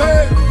what you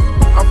heard,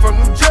 I'm from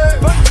New Jersey.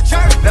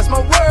 That's my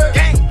word.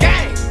 Gang,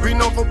 gang. We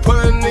know for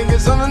putting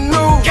niggas on the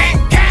news.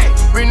 Gang, gang.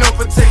 We know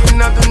for taking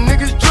out the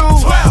niggas'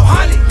 jewels.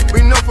 1200.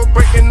 We know for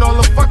breaking all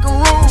the fucking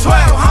rules.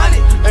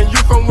 1200. And you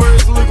from where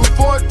it's legal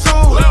for it too.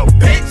 Little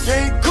bitch. You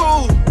ain't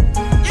cool.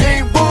 You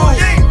ain't bull.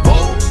 You ain't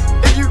bull.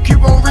 If you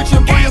keep on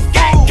reaching, boy, you're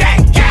fool.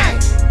 Gang, gang.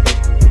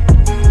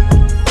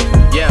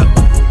 Yeah.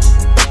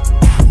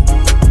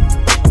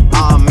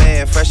 Aw,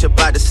 man, fresh up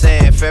out the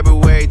sand.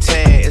 February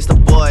 10. It's the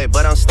boy,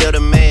 but I'm still the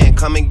man.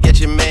 Come and get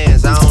your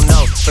mans. I don't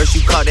know. First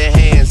you caught their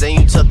hands, then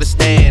you took the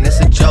stand. It's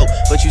a joke,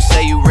 but you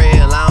say you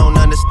real. I don't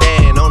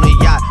understand. On the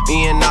yacht,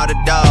 me and all the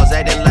dogs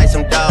acting like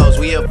some dogs.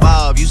 We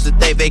evolved. Used to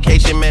think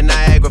vacation meant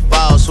Niagara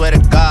Falls. Swear to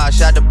God,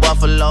 shot the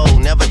Buffalo.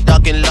 Never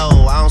ducking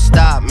low. I don't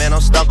stop, man.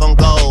 I'm stuck on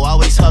goal.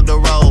 Always hug the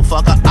road.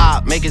 Fuck a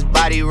op, make his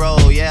body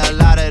roll. Yeah, a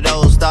lot of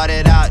those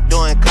started out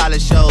doing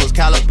college shows.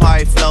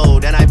 Calipari flow,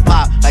 then I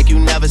pop like you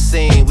never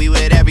seen. We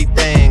with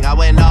everything. I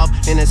went off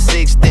in a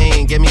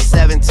 16. Give me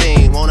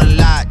 17. Want a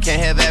lot,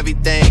 can't have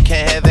everything.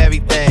 Can't have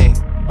everything.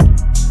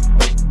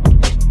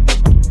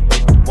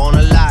 Want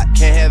a lot,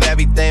 can't have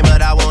everything,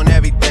 but I want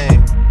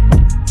everything.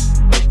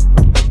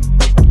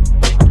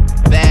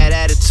 Bad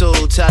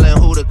attitude,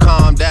 telling who to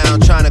calm down,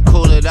 trying to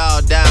cool it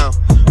all down.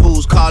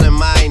 Who's calling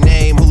my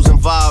name, who's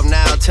involved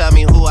now? Tell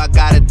me who I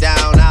got it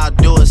down. I'll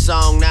do a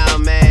song now,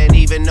 man.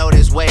 Even though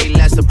there's way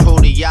less to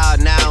prove to y'all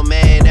now,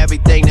 man.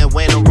 Everything that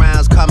went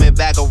around's coming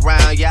back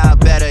around. Y'all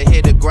better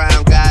hit the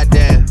ground,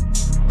 goddamn.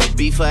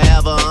 Be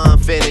forever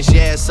unfinished,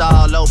 yeah, it's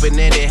all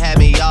open-ended. Had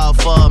me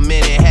off for a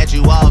minute, had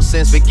you off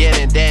since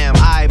beginning. Damn,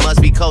 I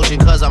must be coaching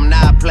cause I'm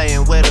not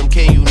playing with them.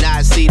 Can you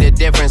not see the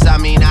difference? I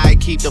mean, I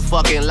keep the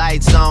fucking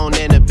lights on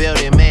in the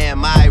building, man.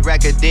 My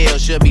record deal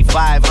should be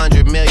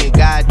 500 million,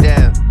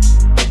 goddamn.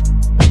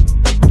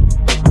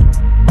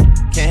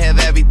 Can't have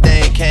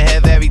everything, can't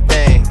have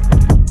everything.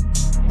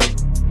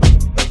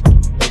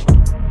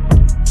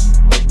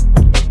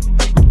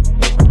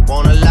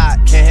 Want a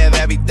lot, can't have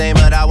everything,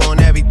 but I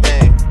want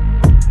everything.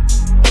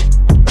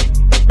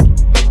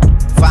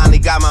 Finally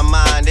got my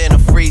mind in a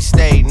free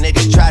state.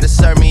 Niggas try to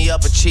serve me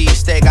up a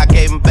cheesesteak. I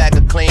gave them back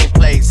a clean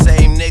plate.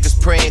 Same niggas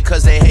praying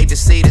cause they hate to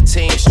see the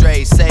team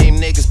straight. Same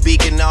niggas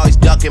beaking, always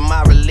ducking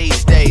my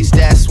release dates.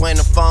 That's when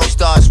the phone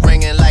starts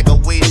ringing like a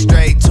weed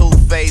straight.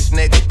 Two-faced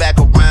niggas back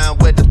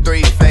around with the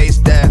 3-face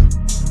down.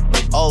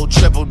 Old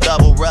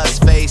triple-double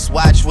rust face.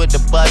 Watch with the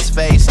bust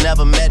face.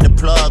 Never met the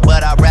plug,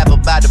 but I rap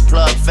about the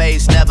plug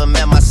face. Never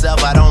met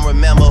myself, I don't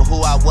remember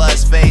who I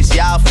was face.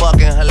 Y'all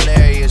fucking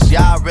hilarious.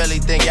 Y'all really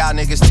think y'all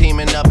niggas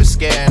teaming up and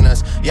scaring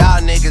us.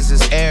 Y'all niggas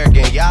is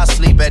arrogant. Y'all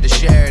sleep at the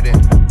Sheridan.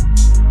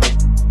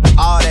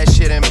 All that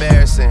shit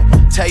embarrassing.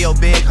 Tell your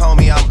big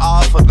homie I'm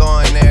all for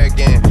going there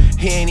again.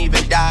 He ain't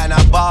even died and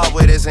I balled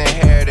with his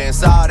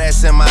inheritance. All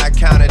that's in my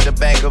account at the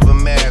Bank of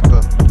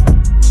America.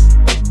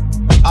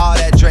 All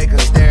that Drake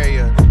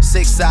hysteria.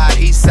 6 side,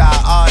 east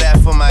side, all that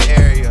for my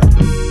area.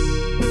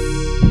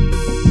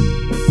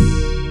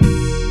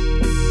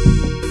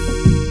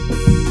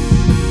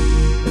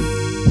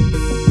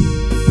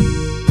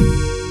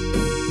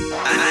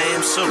 I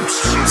am so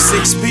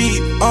 6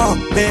 speed,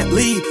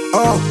 Bentley,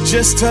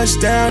 just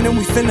touched down and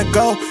we finna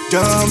go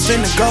dumb,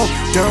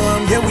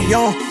 yeah, we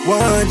on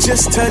one,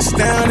 just touched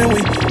down and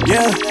we,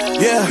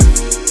 yeah.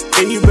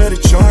 And you better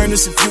join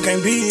us if you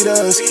can't beat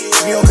us.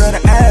 See your girl to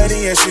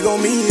Addy and she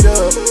gon' meet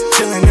up.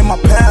 Chillin' in my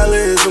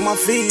palace with my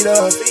feet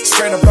up.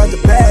 Straight up out the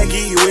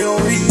baggie, we don't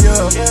read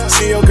up.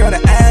 See your girl to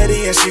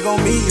Addy and she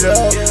gon' meet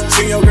up.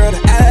 See your girl to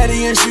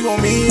Addy and she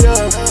gon' meet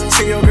up.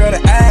 See your girl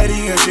to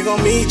Addy and she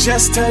gon' meet.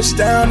 Just touched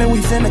down and we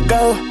finna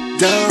go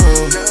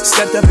dumb.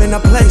 Stepped up in a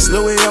place,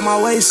 Louis on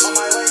my waist.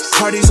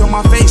 Parties on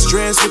my face,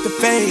 dressed with the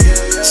fade.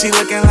 She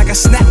looking like a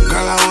snack,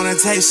 girl, I wanna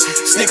taste.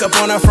 Sneak up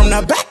on her from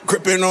the back,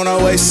 gripping on her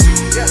waist.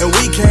 And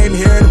we came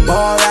here to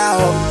ball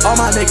out. All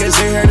my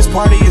niggas in here, this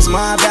party is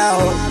my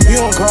bout. You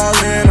don't call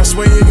in, I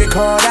swear you get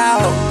called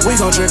out. We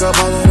gon' drink up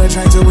all of the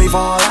drink till we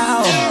fall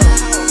out.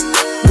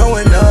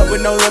 Going up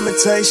with no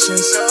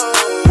limitations.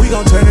 We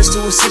gon' turn this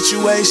to a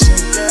situation.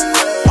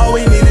 All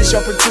we need is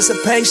your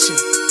participation.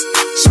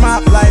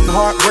 Schmop life,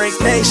 heartbreak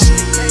nation.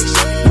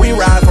 We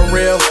ride for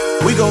real.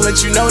 We gon'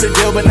 let you know the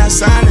deal, but not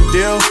sign the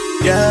deal.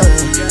 Yeah.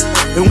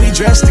 And we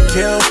dressed to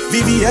kill.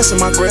 VVS in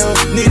my grill.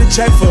 Need a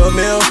check for a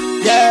meal.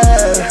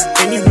 Yeah.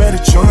 And you better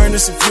join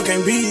us if you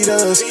can't beat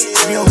us.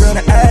 See your girl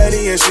to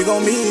Addy and she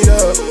gon' meet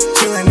up.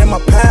 Chillin' in my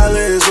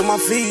palace with my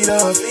feet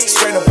up.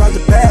 Straight up out the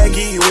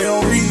baggie, we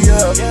don't read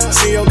up.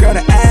 See your girl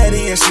to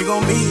Addy and she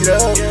gon' meet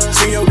up.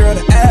 See your girl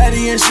to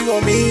Addy and she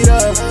gon' meet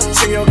up.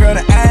 See your girl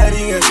to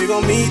Addy and she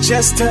gon' meet.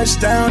 Just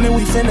touchdown and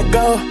we finna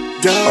go.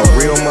 A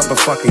real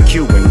motherfucking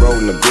Cuban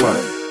rolling the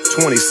blunt.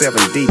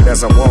 27 deep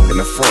as I walk in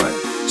the front.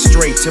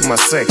 Straight to my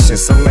section,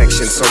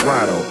 selection,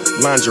 Serato.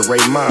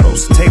 Lingerie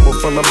models, table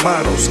full of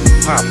bottles.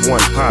 Pop one,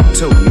 pop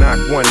two,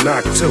 knock one,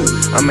 knock two.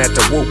 I'm at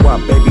the whoop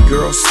wop, baby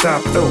girl,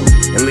 stop through.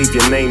 And leave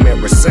your name at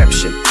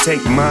reception.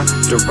 Take my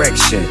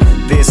direction.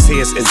 This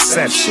here's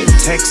inception.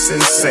 Texting,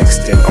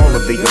 sexting, all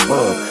of the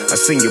above. I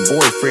seen your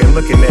boyfriend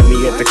looking at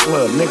me at the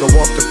club. Nigga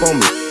walked up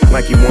on me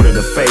like he wanted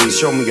a phase.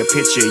 Show me a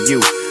picture of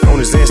you on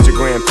his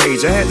Instagram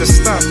page. I had to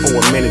stop for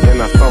a minute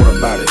and I thought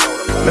about it.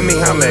 Let me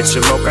holler at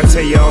you, loc, I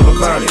tell you all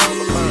about it.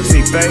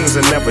 See, things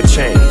will never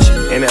change.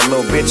 And that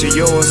little bitch of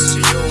yours,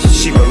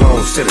 she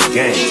belongs to the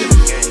game.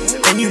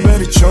 And you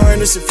better join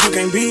us if you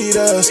can't beat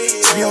us.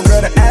 See your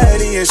girl to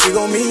Addy and she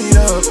gon' meet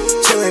up.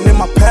 Chillin' in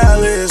my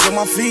palace with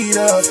my feet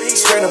up.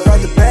 Straight up out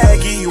the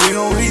baggie, we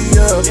don't read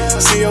up.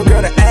 See your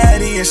girl to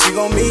Addy and she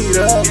gon' meet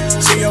up.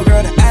 See your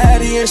girl to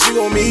Addy and she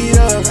gon' meet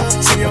up.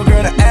 See your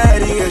girl to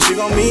Addy and she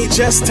gon' meet.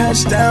 Just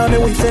touchdown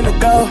and we finna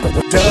go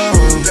down.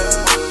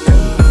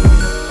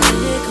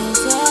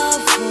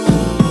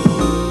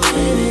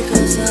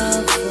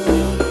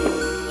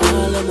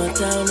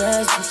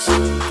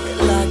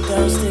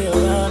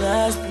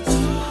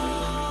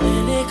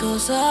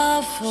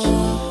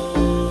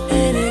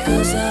 And it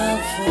goes up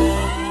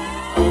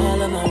for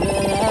all of my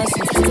real ass.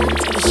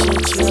 The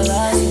shit you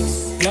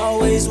like. You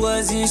always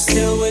was and you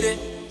still with it.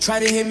 Try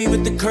to hit me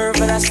with the curve,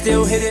 but I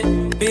still hit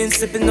it. Been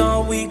sipping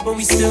all week, but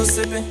we still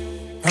sipping.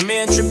 Her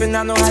man tripping,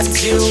 I know how to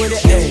deal with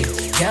it.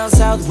 Ayy, down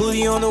south,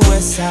 booty on the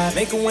west side.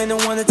 Make a winner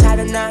wanna tie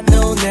the knot,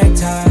 no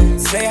necktie.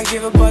 Say I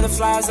give her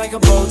butterflies like a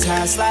bow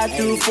tie. Slide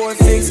through 4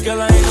 figs,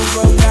 girl, I ain't no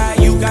broke guy.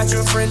 You got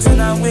your friends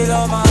and I'm with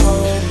all my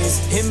homies.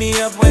 Hit me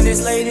up when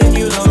it's late and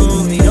you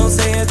lonely. Don't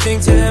say a thing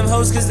to them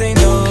hoes cause they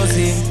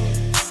nosy.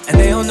 And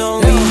they don't know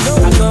me.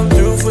 I come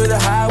through for the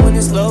high when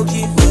it's low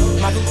key.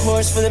 Michael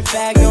Kors for the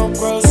bag, no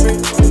grocery.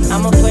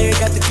 I'm a player,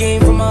 got the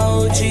game from my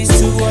OGs.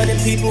 200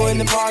 people in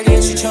the party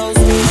and she chose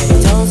me.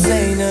 Hey, don't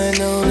say nothing,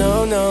 no,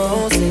 no, no.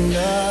 Don't say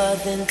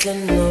nothing to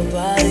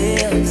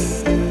nobody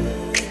else.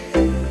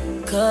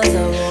 Cause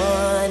I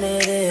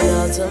wanted it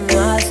all to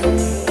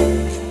myself.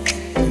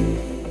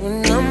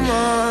 When I'm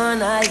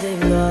on, I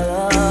think about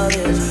all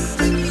this.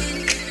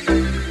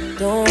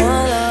 Don't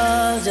want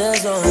love,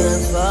 just wanna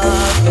fuck.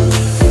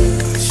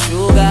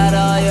 You got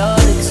all your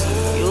licks,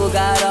 you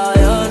got all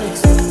your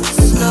licks.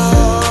 Just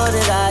know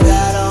that I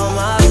got all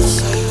my bitch,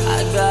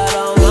 I got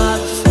all my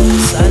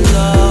bitch. I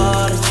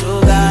know that you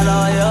got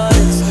all your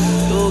licks,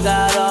 you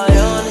got all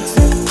your licks.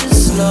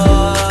 Just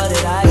know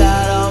that I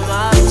got all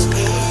my bitch.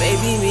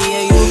 Baby, me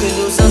and you can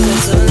do something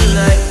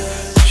tonight.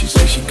 She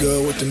say she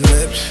good with them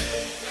lips.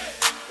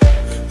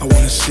 I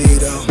wanna see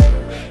though.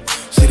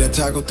 See that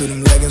taco through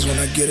them leggings when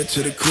I get it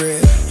to the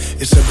crib.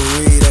 It's a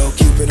burrito,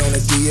 keep it on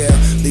the DL,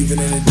 leave it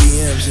in the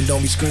DMs, and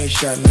don't be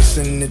screenshotting and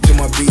sending it to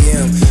my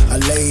BM. I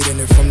laid in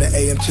it from the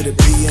AM to the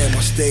PM.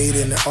 I stayed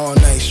in it all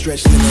night,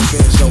 stretched in the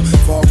benzo.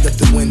 Fogged up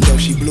the window,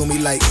 she blew me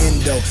like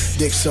endo.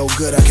 Dick so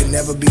good I could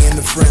never be in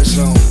the friend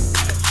zone.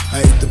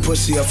 I ate the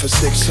pussy up for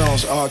 6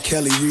 songs. R.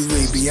 Kelly,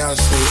 Riri,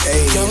 Beyonce,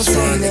 ayy. Don't It's say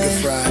fine, nigga,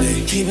 nothing,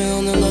 Friday. keep it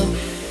on the low.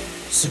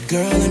 So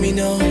girl, let me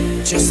know.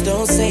 Just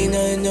don't say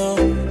nothing, no.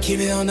 Keep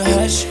it on the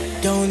hush.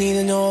 Don't need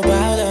to know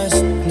about us.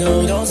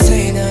 No, don't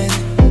say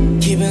nothing.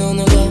 Keep it on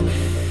the low.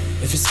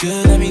 If it's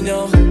good, let me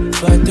know.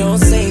 But don't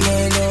say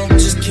nothing, no.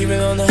 Just keep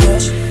it on the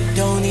hush.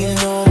 Don't need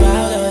to know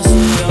about us.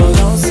 No,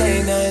 don't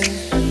say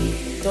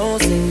nothing.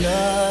 Don't say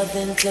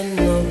nothing to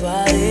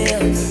nobody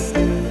else.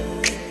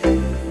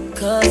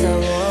 Cause I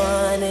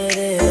wanted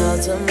it all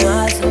to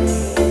myself.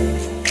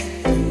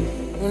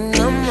 When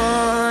I'm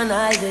on,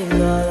 I think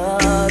about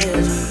all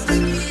this.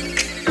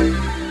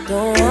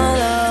 Don't want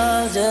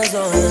love, just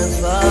wanna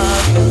fuck.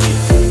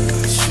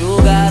 You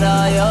got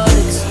all your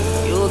licks,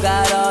 you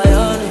got all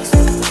your licks.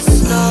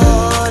 Just know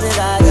that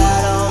I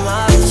got all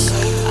my bitch,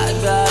 I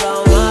got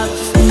all my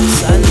bitch.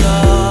 I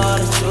know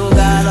that you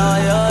got all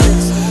your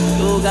licks,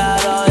 you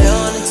got all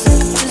your licks.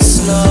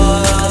 Just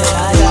know that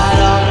I got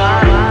all my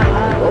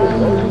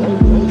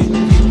bitch.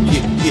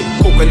 Yeah,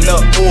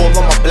 coconut oil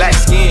on my black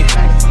skin.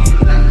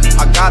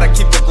 I gotta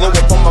keep the glow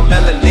up on my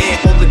melanin.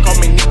 Only call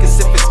me Nikas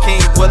if it's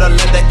king with a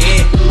leather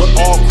end. With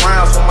all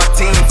crowns on my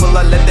team full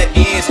of leather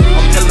ends.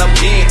 I'm hella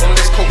in on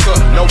this coca,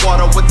 no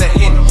water with the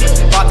hen.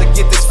 About to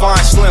get this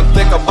fine, slim,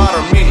 thick about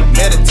a minute.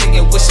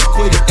 Meditating with some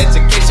quitted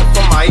education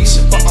from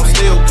Aisha. But I'm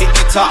still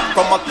getting top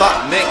from my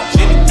thought neck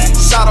Jenny.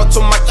 Shout out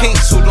to my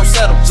kings who don't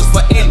settle just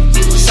for any.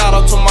 Shout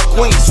out to my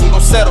queens who don't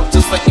settle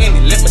just for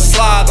any. Let me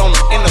slide on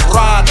them, in the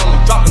ride on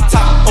them, dropping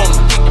top on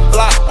them, getting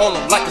fly on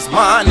them like it's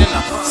mine. And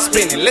I'm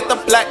spinning. Let the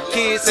black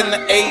kids and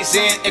the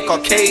Asians and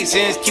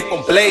Caucasians keep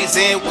on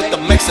blazing with the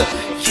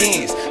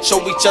Mexicans. Show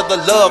each other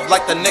love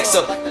like the next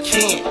of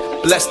kin.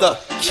 Bless the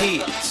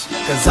kids.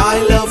 Cause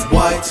I love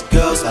white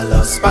girls, I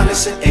love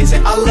Spanish and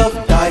Asian, I love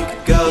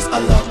dyke girls, I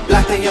love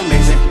black, they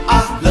amazing.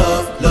 I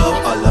love,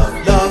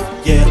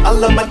 yeah, I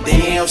love my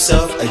damn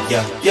self,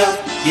 yeah.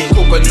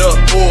 Coconut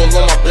oil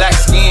on my black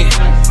skin.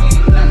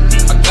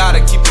 I gotta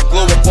keep it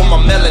glow up on my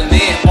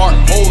melanin. Art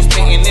hoes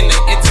painting in the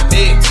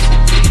internet.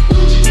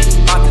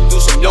 About to do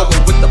some yoga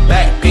with the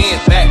back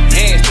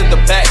hands to the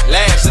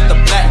backlash of the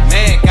black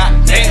man.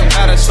 Goddamn,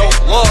 gotta show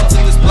love to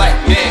this black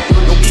man.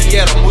 No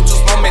quiero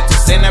muchos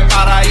momentos en el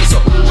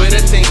paraíso. With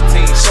a ting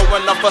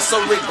showing up a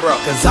cerebro.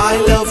 Cause I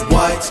love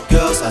white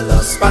girls, I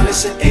love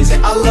Spanish and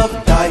Asian, I love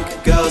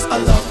dyke girls, I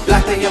love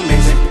black, they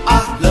amazing.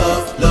 I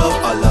love,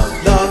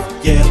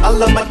 yeah, I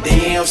love my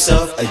damn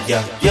self,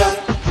 yeah.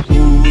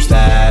 Who's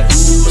that?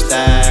 Who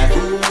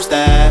is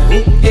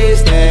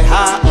that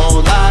high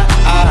on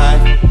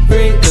life?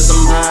 Free cause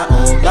I'm high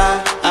on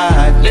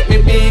life. Let me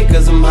be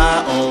cause I'm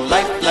high on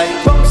life.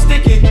 Like broke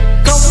sticky,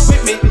 come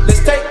with me,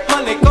 let's take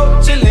money, go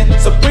chillin'.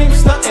 Supreme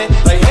stuntin',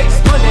 like Hates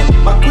money.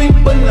 My queen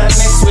banana,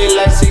 sweet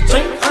like she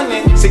drink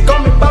honey. She call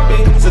me Bobby,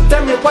 so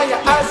tell me why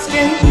you're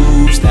asking.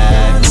 Who's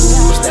that? It's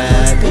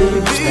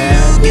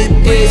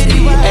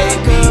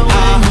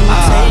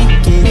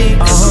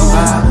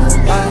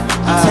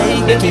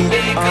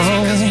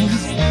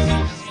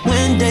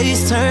When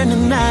days turn to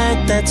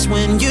night, that's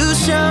when you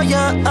show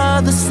your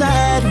other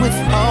side with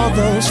all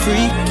those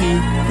freaky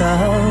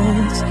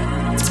thoughts.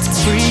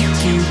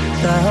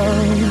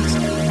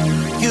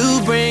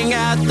 You bring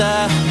out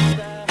the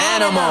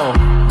animal.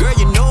 Girl,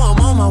 you know I'm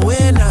on my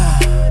way now.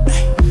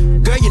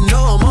 Girl, you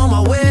know I'm on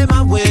my way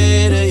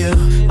to you.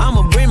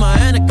 I'ma bring my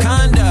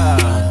anaconda.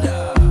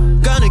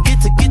 Gonna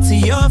get to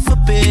your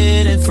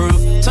forbidden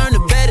fruit. Turn the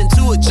bed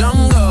into a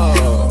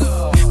jungle.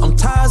 I'm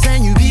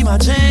Tarzan, you be my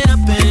chain up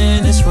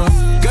in this room.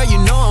 Girl, you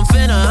know I'm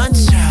finna hunt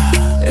ya.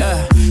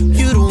 Yeah,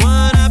 you the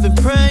one I've been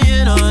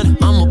praying on.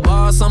 I'm a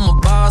boss,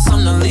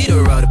 I'm the leader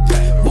of the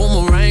pack.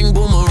 Boomerang,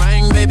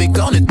 baby,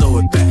 gonna throw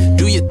it back.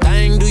 Do your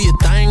thing,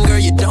 girl,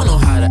 you don't know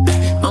how to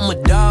act. I'm a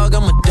dog,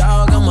 I'ma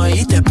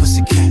eat that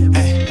pussy cat.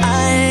 Ay.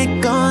 I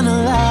ain't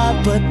gonna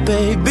lie, but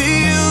baby,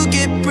 you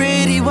get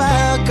pretty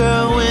wild,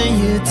 girl, when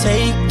you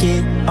take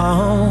it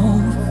off.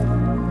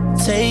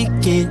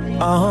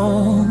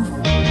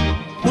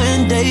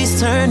 When days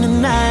turn to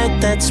night,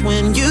 that's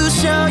when you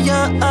show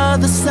your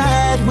other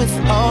side with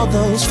all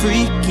those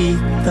freaky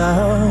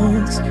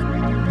thoughts.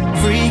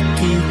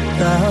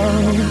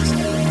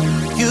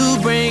 You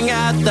bring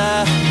out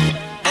the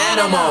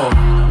animal.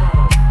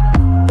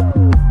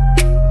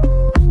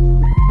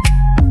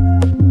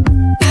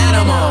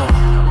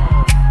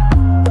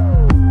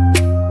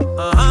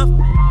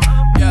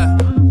 Yeah.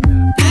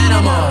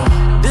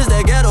 Animal. This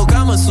that ghetto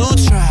Kama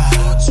Sutra.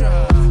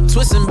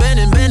 Twisting,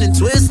 bending,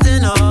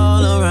 twisting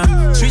all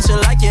around. Treat you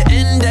like you're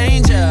in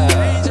danger.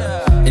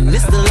 And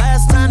it's the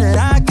last time that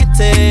I can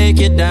take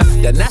it down.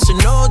 That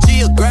National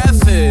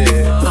Geographic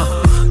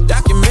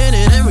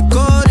documented and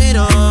recorded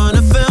on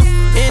the film.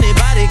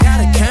 Anybody got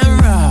a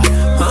camera?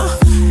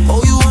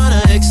 Oh, you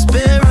wanna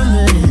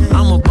experiment?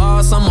 I'm a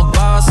boss, I'm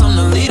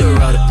the leader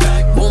of the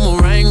pack.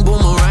 Boomerang,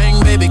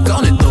 baby,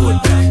 gonna throw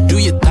it back. Do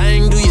your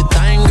thing,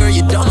 girl,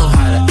 you don't know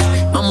how to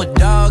act. I'm a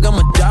dog,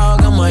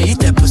 I'ma eat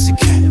that pussy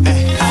cat.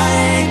 Ay. I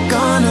ain't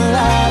gonna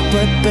lie,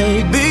 but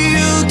baby,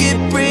 you get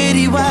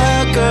pretty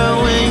wild,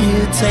 girl, when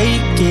you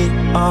take it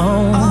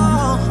on.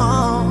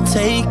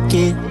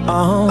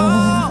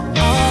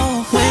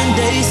 When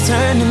days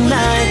turn to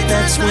night,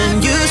 that's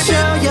when you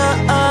show your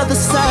other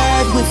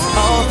side with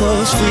all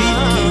those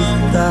freaky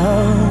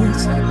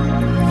thoughts.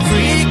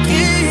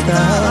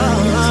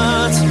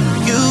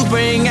 You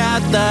bring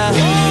out the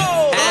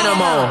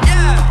animal.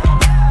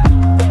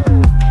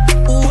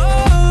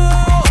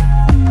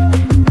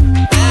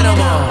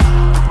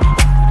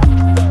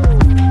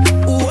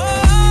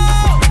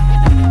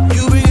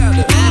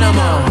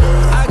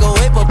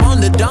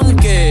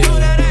 Donkey,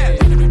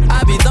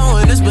 I be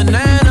throwing this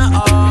banana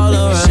all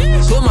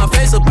around. Put my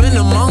face up in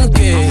the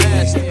monkey.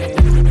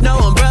 No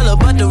umbrella,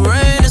 but the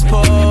rain is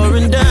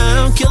pouring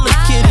down. Kill a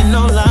kitty,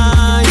 no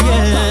lie,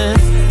 yeah.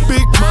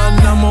 Big man,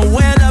 I'ma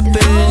wet up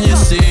in your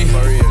sea.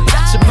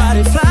 Got your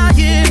body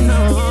flying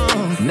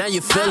on. Now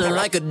you feeling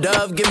like a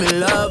dove, give me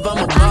love. I'm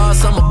a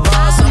boss, I'm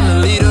the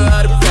leader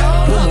of the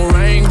pack.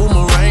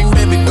 Boomerang,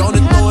 baby,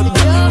 gonna throw it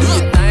back.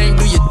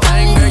 Do your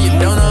thing, girl, you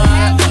don't know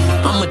how.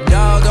 I'm a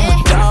dog,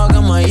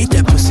 I'ma eat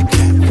that pussy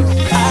cat.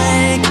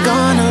 I ain't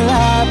gonna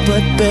lie,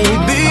 but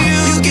baby,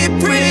 you get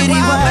pretty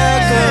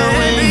wild, girl,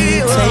 when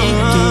you take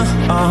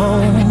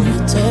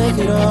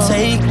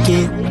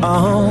it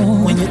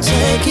on. When you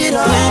take it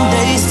on. When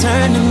days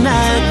turn to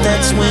night,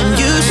 that's when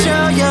you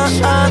show your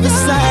other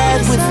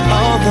side with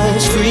all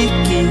those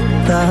freaky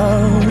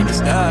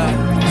thoughts.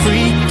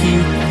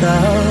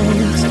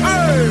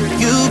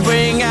 You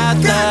bring out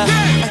the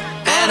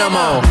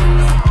animal.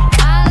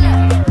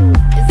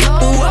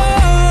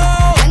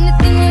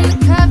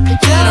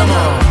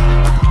 Animal.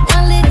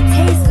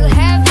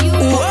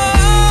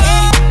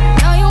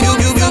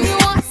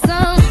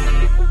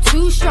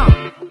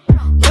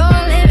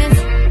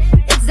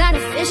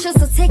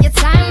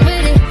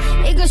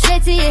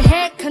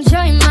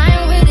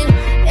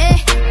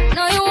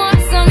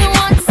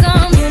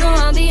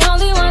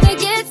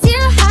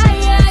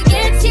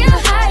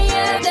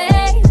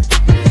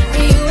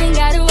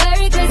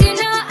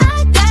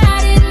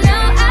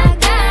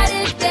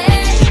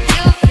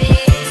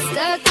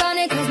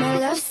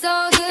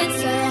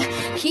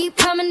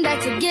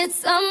 get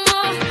some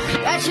more.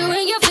 Got you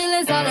in your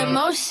feelings, all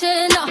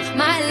emotional.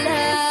 My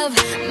love,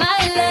 my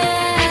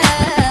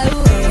love.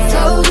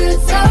 So good,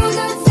 so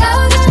good, so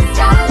good,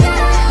 so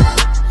good.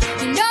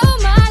 You know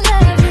my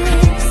love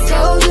is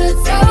so good,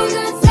 so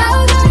good, so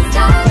good,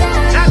 so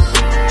good.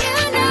 You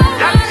know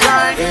my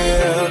love is.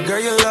 Yeah,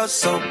 girl, your love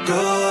so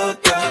good,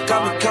 yeah. Got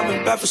me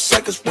coming back for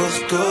seconds, what's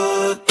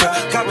good,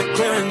 yeah. Got me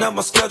clearing up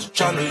my schedule,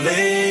 trying to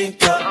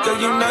link up. Girl,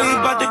 you know you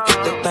about to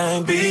get the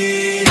thing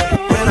beat up.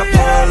 When I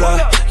pull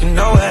up, you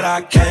know that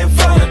I came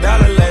from. $1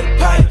 let it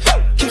pay.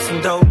 Keep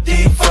some dope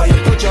deep for you.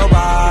 Put your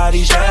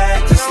body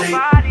back to sleep.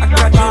 I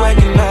got you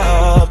waking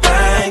up,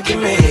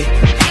 thanking me.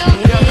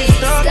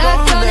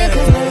 Stuck on it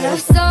 'cause my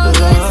love's so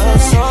good,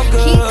 so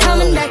keep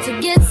coming back to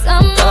get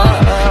some more.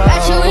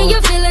 Got you in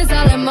your feelings,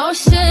 all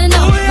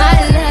emotional. My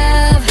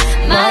love,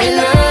 my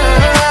love.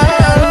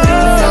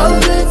 So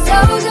good, so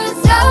good,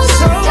 so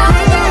good, so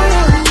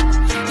good.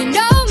 You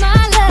know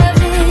my love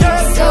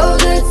is so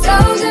good, so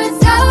good,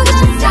 so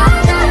good, so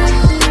good.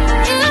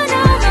 You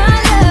know my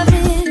love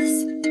is.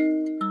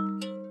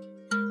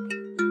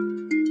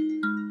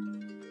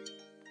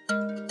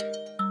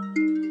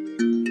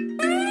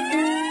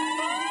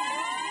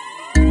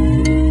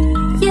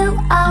 You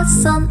are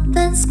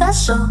something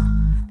special.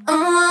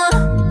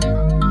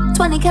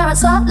 20 karat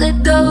solid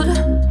gold.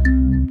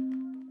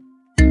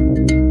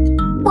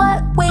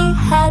 What we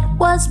had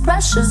was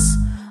precious.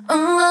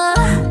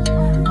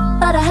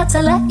 But I had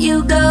to let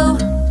you go.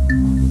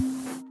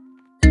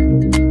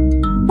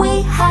 We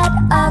had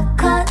a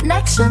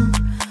connection.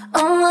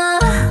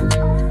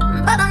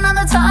 But I'm not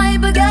the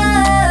type of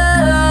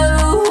girl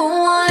who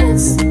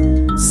wants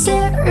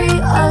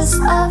serious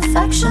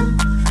affection.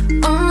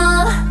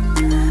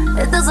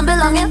 It doesn't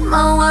belong in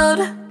my world.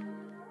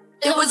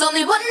 It was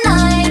only one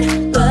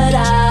night, but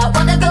I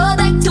wanna go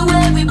back to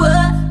where we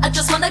were. I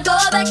just wanna go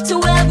back to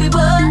where we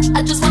were.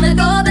 I just wanna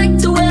go back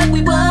to where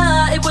we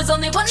were. It was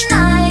only one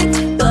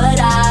night, but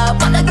I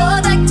wanna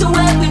go back to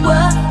where we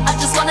were. I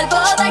just wanna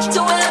go back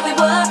to where we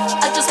were.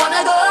 I just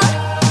wanna go.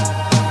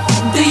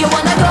 Do you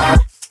wanna go?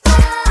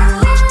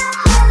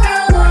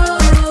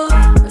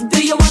 Do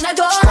you wanna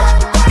go?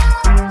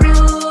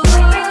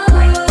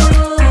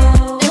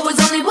 It was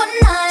only one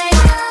night.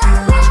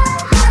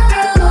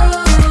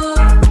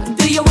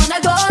 Do you wanna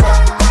go?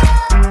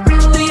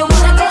 Do you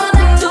wanna go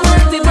back to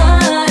where we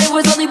were? It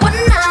was only one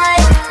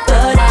night,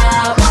 but I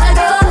wanna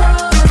go.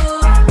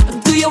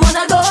 Do you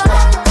wanna go?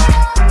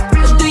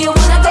 Do you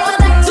wanna go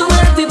back to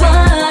where we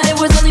were? It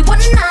was only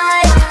one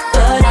night,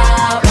 but I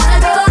wanna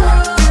go.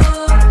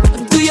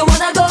 Do you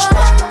wanna go?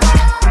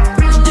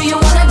 Do you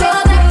wanna go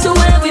back to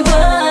where we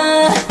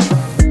were?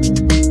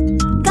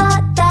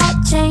 Got that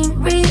chain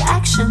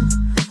reaction.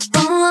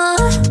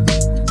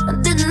 I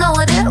didn't know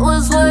what it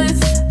was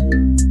worth.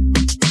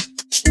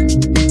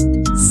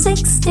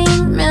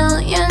 16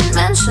 million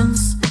mentions.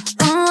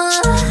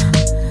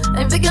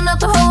 Ain't big enough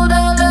to hold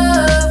our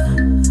love.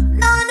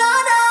 No, no,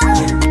 no.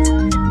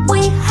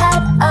 We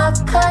had a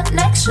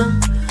connection.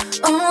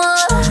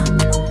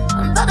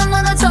 But I'm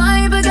not the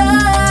type of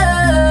girl.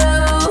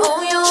 Oh,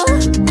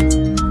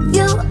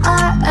 you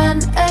are an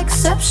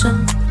exception.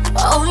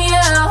 Oh,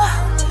 yeah.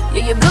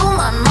 Yeah, you blew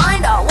my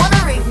mind. I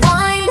wanna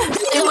rewind.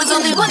 It was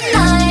only one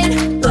night,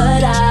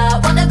 but I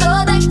wanna go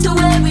back to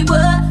where we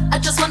were. I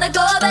just wanna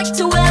go back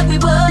to where we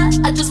were.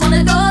 I just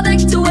wanna go back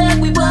to where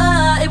we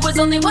were. It was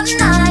only one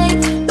night,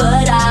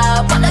 but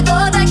I wanna go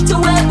back to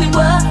where we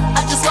were.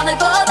 I just wanna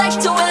go back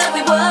to where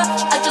we were.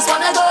 I just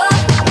wanna go.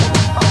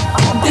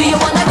 Do you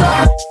wanna go?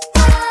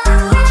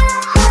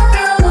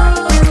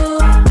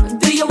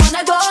 Do you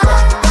wanna go?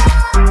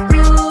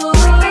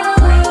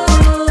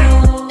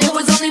 It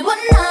was only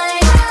one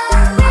night.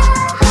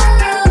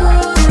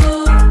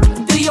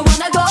 Do you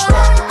wanna go?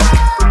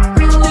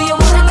 Do you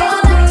wanna go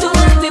back to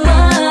where we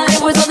were?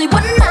 It was only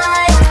one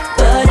night,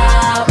 but I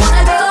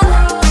wanna go.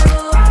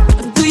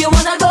 Do you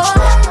wanna go?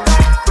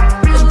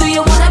 Do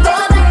you wanna go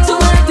back to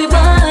where we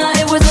were?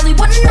 It was only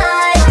one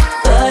night,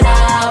 but I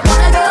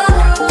wanna go.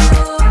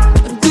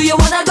 Do you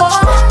wanna go?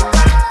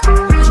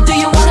 Do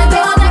you wanna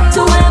go back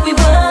to where we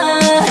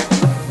were?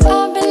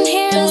 I've been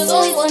here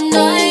since the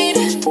night.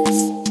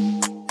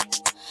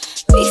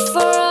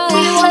 Before all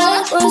I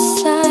heard was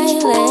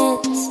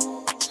silence.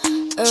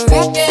 A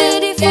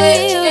rhapsody for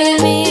you and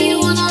me.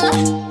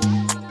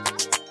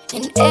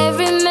 And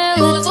every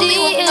melody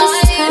is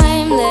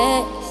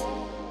timeless.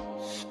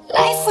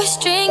 Life was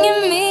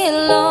stringing me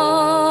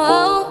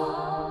along.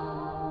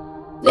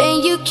 Then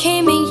you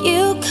came and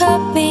you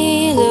cut me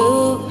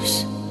loose.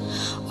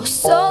 Was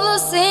solo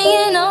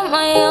singing on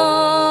my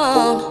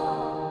own.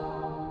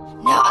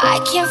 Now I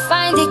can't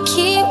find a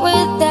key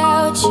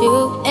without you.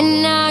 And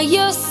now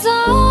your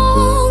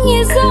song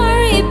is on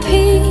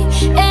repeat.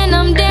 And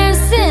I'm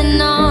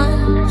dancing on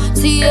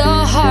to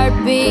your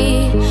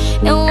heartbeat.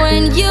 And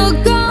when you're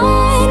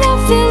gone, I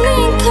feel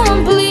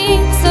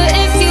incomplete. So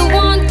if you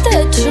want the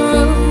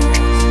truth,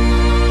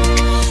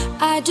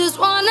 I just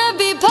wanna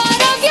be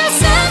part of your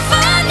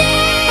symphony.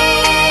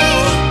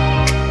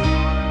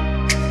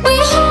 We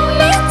hold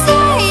me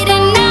tight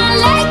and not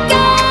let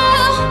go.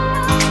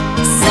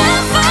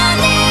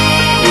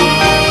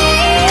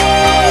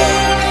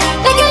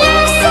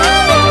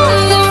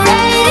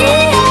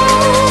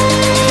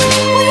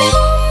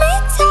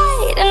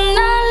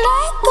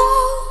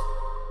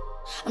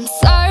 I'm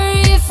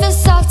sorry if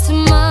it's all too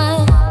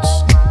much,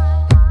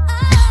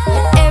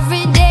 but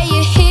every day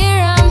you hear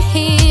I'm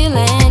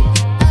healing,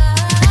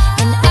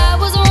 and I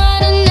was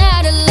running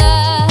out of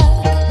luck.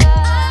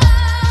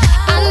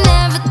 I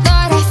never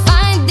thought I'd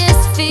find this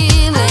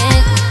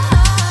feeling,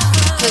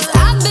 'cause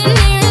I've been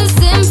hearing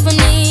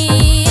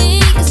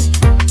symphonies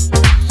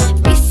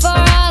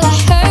before all I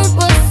heard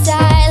was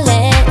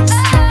silence.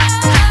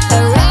 A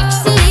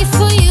rhapsody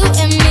for you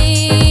and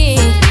me,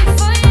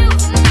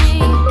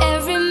 and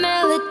every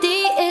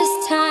melody is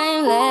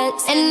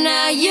timeless. And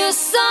now your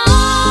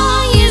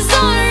song is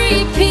on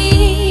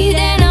repeat,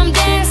 and I'm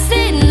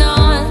dancing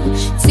on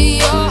to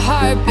your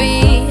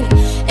heartbeat.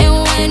 And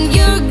when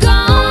you're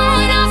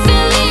gone, I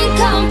feel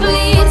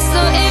incomplete.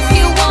 So if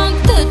you want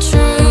the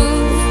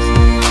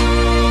truth,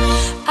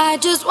 I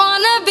just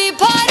wanna be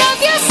part of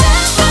your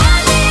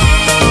symphony.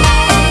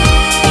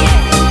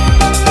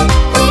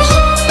 We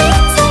hold me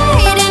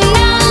tight and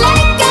not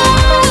let go.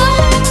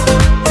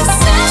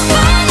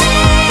 Symphony,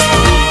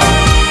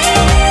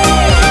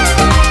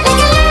 like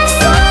a last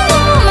song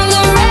on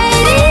the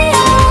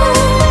radio.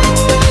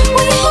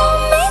 We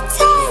hold me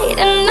tight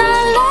and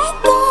not let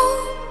go.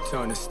 To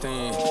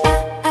understand.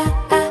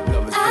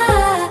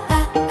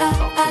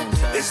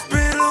 It's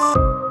been long.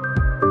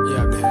 You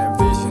have to have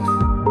vision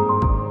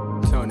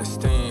to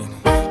understand.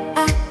 You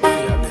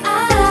have to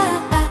have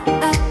vision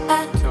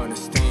to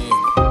understand.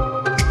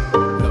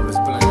 Love is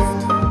blind.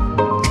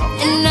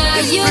 And now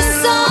your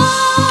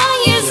song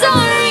is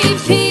on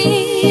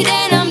repeat,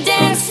 and I'm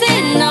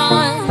dancing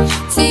on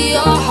to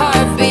your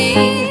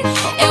heartbeat.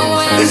 And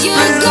when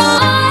you're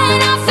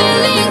gone, I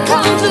feel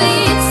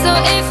incomplete. So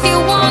if you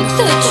want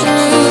the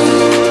truth,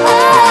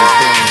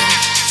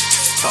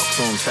 Talk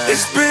to him,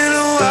 It's been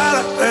a while,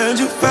 I heard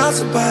you found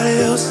somebody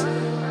else.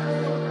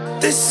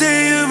 They say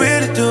you're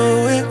ready to do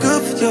it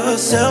good for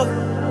yourself,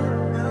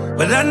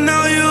 but I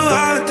know you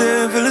out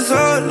there feeling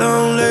so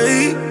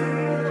lonely.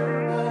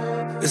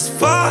 As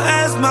far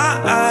as my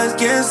eyes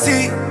can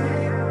see,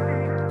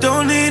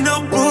 don't need no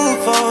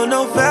proof or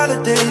no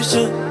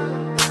validation.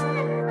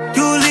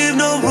 You leave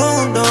no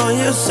room, no,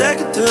 you're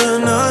second to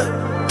none.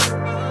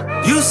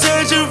 You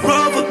said you're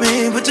wrong for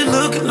me, but you're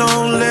looking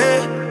lonely.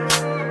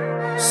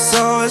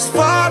 So as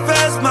far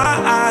as my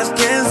eyes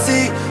can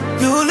see,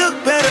 you look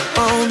better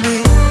on me.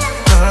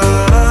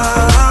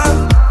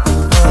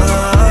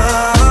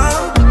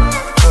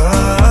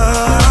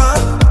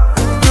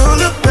 You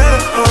look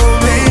better on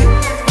me.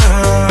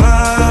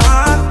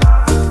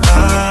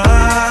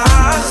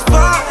 As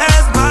far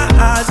as my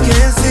eyes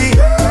can see,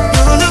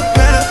 you look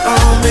better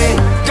on me.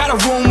 Got a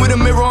room with a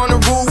mirror on the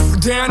roof,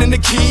 down in the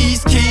keys.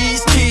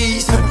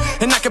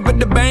 And I can bet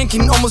the bank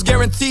and almost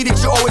guarantee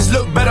that you always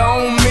look better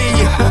on me.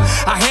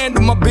 I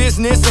handle my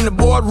business in the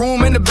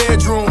boardroom and the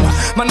bedroom.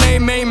 My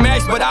name ain't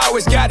Max, but I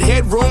always got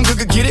headroom.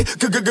 Get it?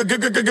 Get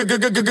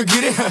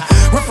it?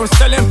 Went from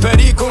selling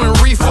Perico and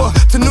reefer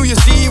to New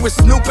Year's Eve with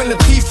Snoop and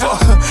Latifah.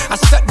 I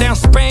shut down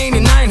Spain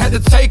and I ain't had to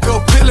take a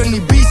pill in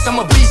the beast. I'm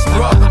a beast,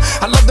 bruh.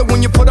 I love that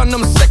when you put on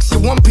them sexy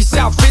one-piece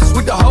outfits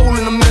with the hole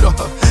in the middle.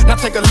 Now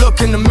take a look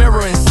in the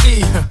mirror and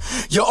see,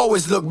 you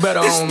always look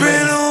better It's on me.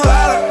 been a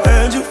while, I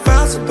heard you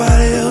found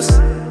somebody else.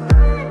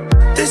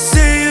 They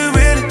say you're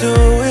ready to do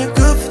it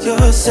good for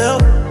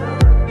yourself,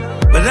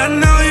 but I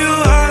know you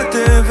out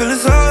there feeling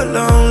so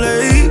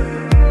lonely.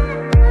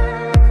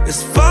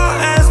 As far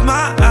as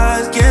my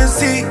eyes can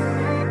see,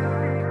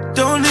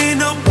 don't need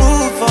no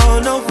proof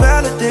or no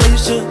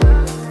validation.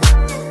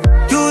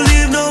 You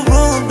leave no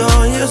room,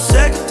 no, you're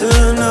second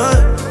to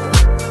none.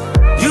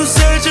 You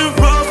said you're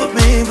wrong for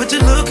me, but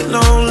you're looking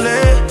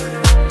lonely.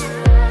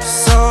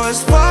 So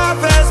as far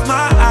as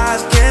my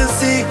eyes can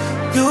see,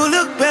 you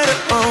look better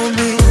on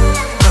me.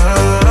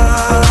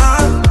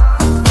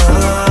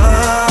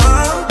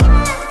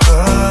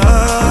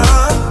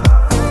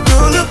 You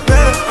look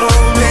better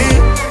on me.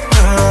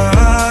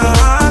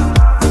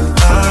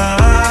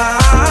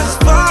 As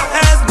far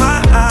as my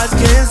eyes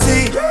can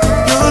see,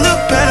 you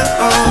look better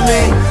on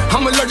me.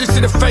 I'm allergic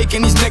to the fake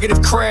and these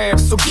negative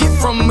crabs, so get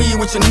from me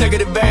with your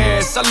negative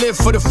ass. I live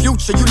for the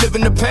future, you live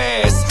in the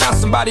past. Found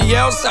somebody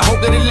else, I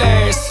hope that it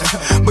lasts.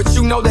 But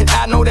you know that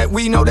I know that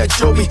we know that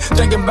you'll be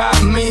thinking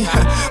about me.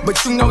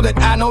 But you know that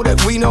I know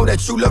that we know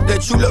that you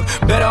look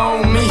better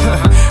on me.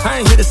 I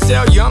ain't here to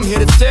sell you, I'm here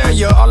to tell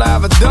you. All I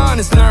ever done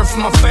is learn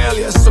from my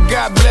failures. So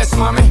God bless,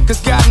 mommy,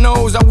 'cause God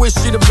knows I wish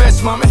you the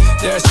best, mommy.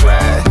 That's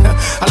right.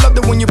 I love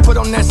that when you put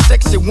on that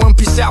sexy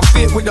one-piece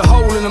outfit with the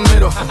hole in the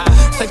middle.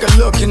 Take a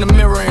look in the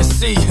mirror and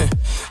see,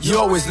 you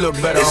always look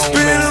better It's on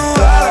been me. a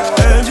while,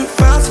 I heard you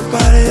found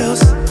somebody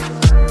else.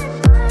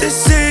 They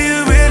say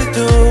you're ready to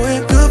do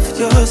it good for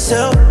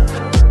yourself,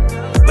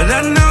 but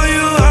I know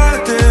you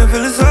out there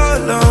feeling so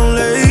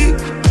lonely.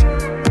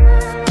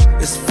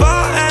 As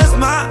far as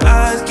my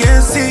eyes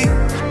can see,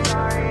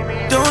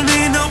 don't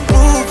need no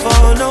proof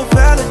or no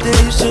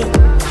validation.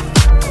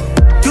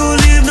 You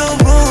leave no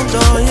room,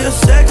 no, you're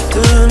second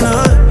to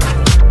none.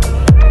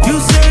 You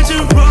said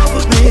you're wrong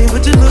for me,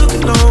 but you're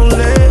looking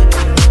lonely.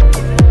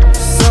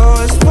 So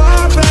as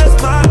far as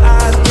my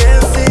eyes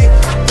can see,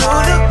 you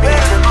look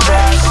better.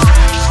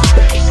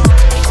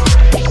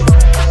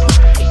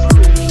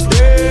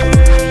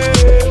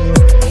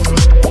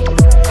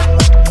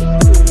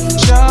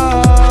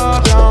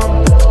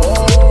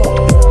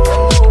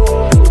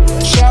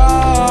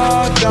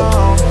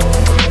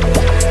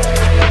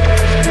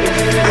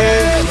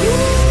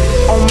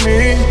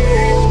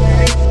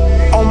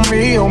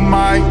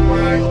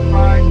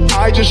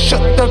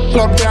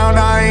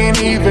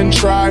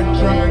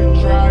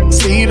 try.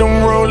 See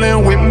them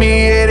rolling with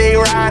me, yeah, they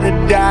ride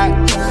or die.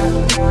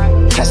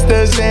 Test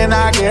us and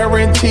I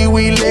guarantee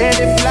we let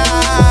it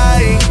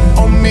fly.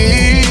 On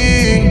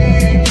me,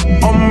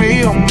 on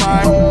me, on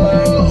my.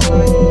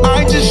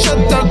 I just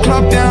shut the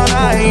club down,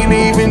 I ain't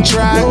even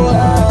try.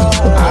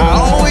 I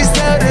always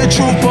tell the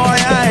truth, boy,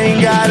 I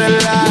ain't gotta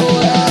lie.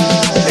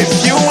 If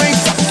you ain't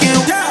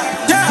fucking,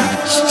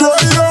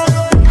 straight up.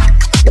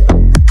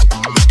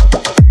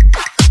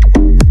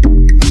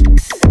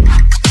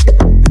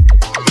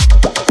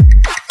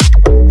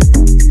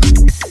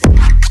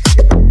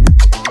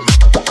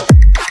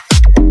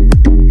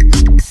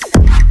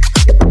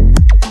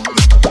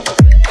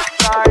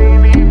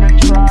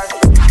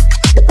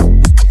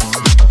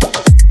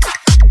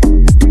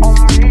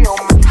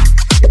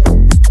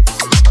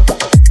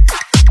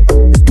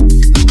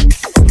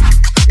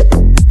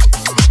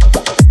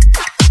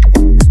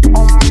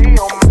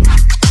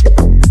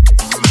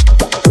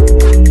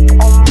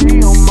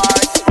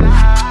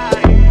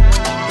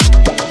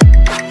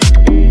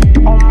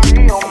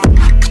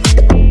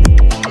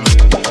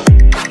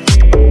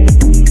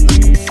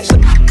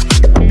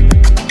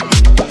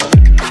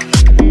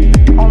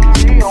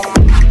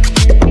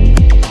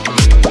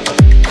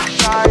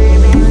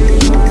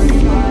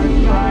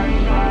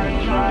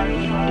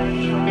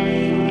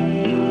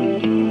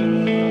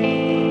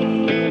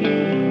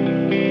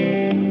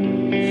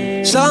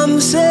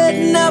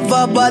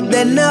 But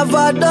they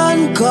never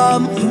done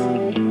come,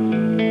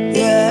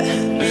 yeah,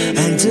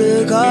 and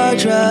took our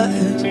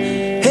trust.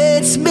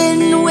 It's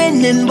been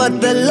winning,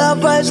 but the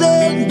lovers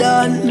ain't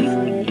done,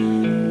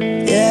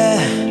 yeah,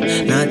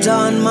 not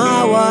on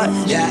my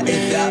watch.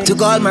 Yeah,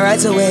 took all my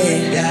rights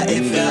away, yeah,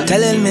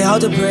 telling me how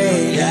to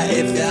pray,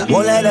 yeah,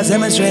 won't let us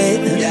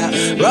demonstrate,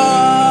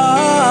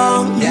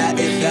 wrong,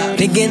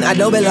 thinking I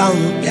don't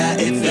belong,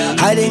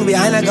 hiding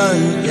behind a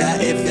gun,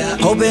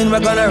 hoping we're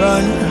gonna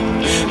run.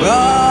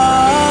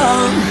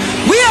 Wrong.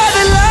 We are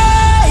the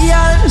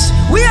lions,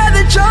 we are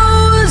the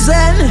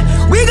chosen.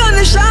 We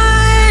gonna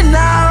shine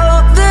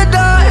out the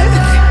dark.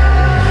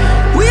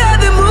 We are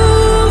the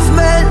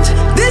movement,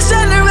 this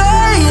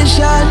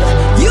generation.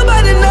 You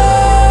better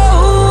know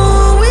who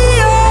we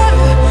are,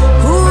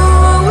 who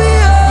we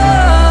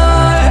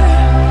are.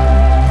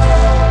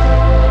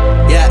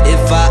 Yeah, if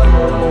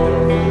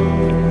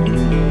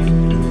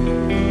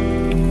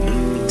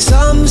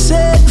some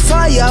said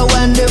fire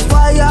when the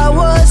fire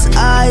was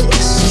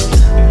ice,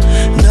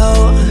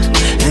 no,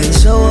 and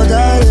so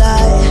the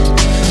light.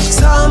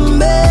 Some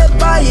may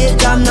buy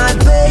it, I'm not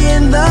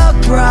paying the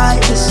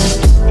price,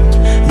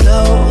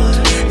 no,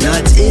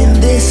 not in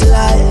this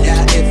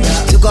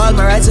life. Took all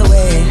my rights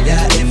away,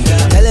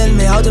 telling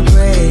me how to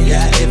pray,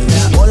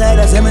 won't let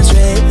us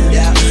demonstrate,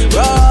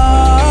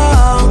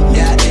 wrong,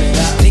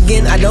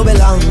 thinking I don't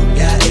belong,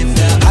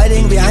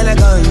 hiding behind a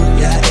gun,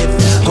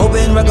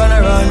 hoping we're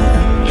gonna run,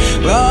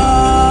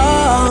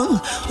 wrong.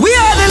 We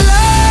are the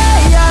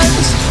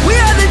lions, we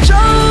are the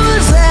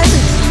chosen.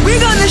 We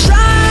gonna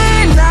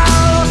shine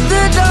out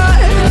the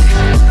dark.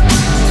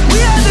 We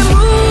are the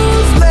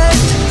movement,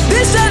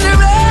 this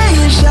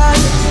generation.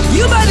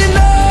 You better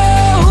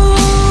know who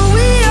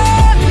we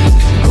are,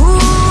 who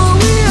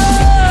we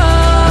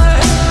are.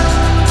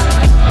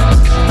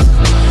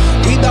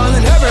 Deep down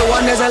in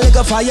everyone there's a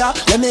little fire.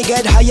 Let me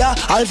get higher,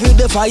 I'll feel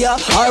the fire.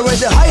 Or with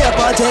the higher,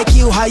 I'll take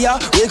you higher.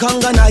 Real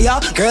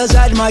Conganaya, girls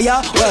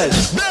admire. Well,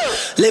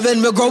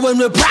 living, we're growing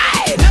with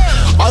pride.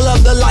 All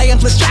of the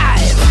lions we strive.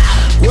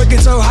 Working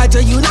so hard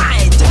to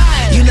unite.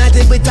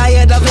 United, we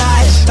tired of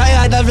lies.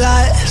 Tired of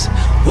lies.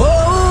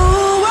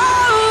 Whoa,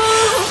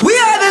 whoa. We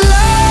are the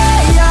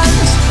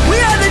lions. We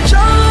are the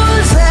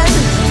chosen.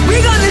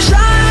 We gonna shine.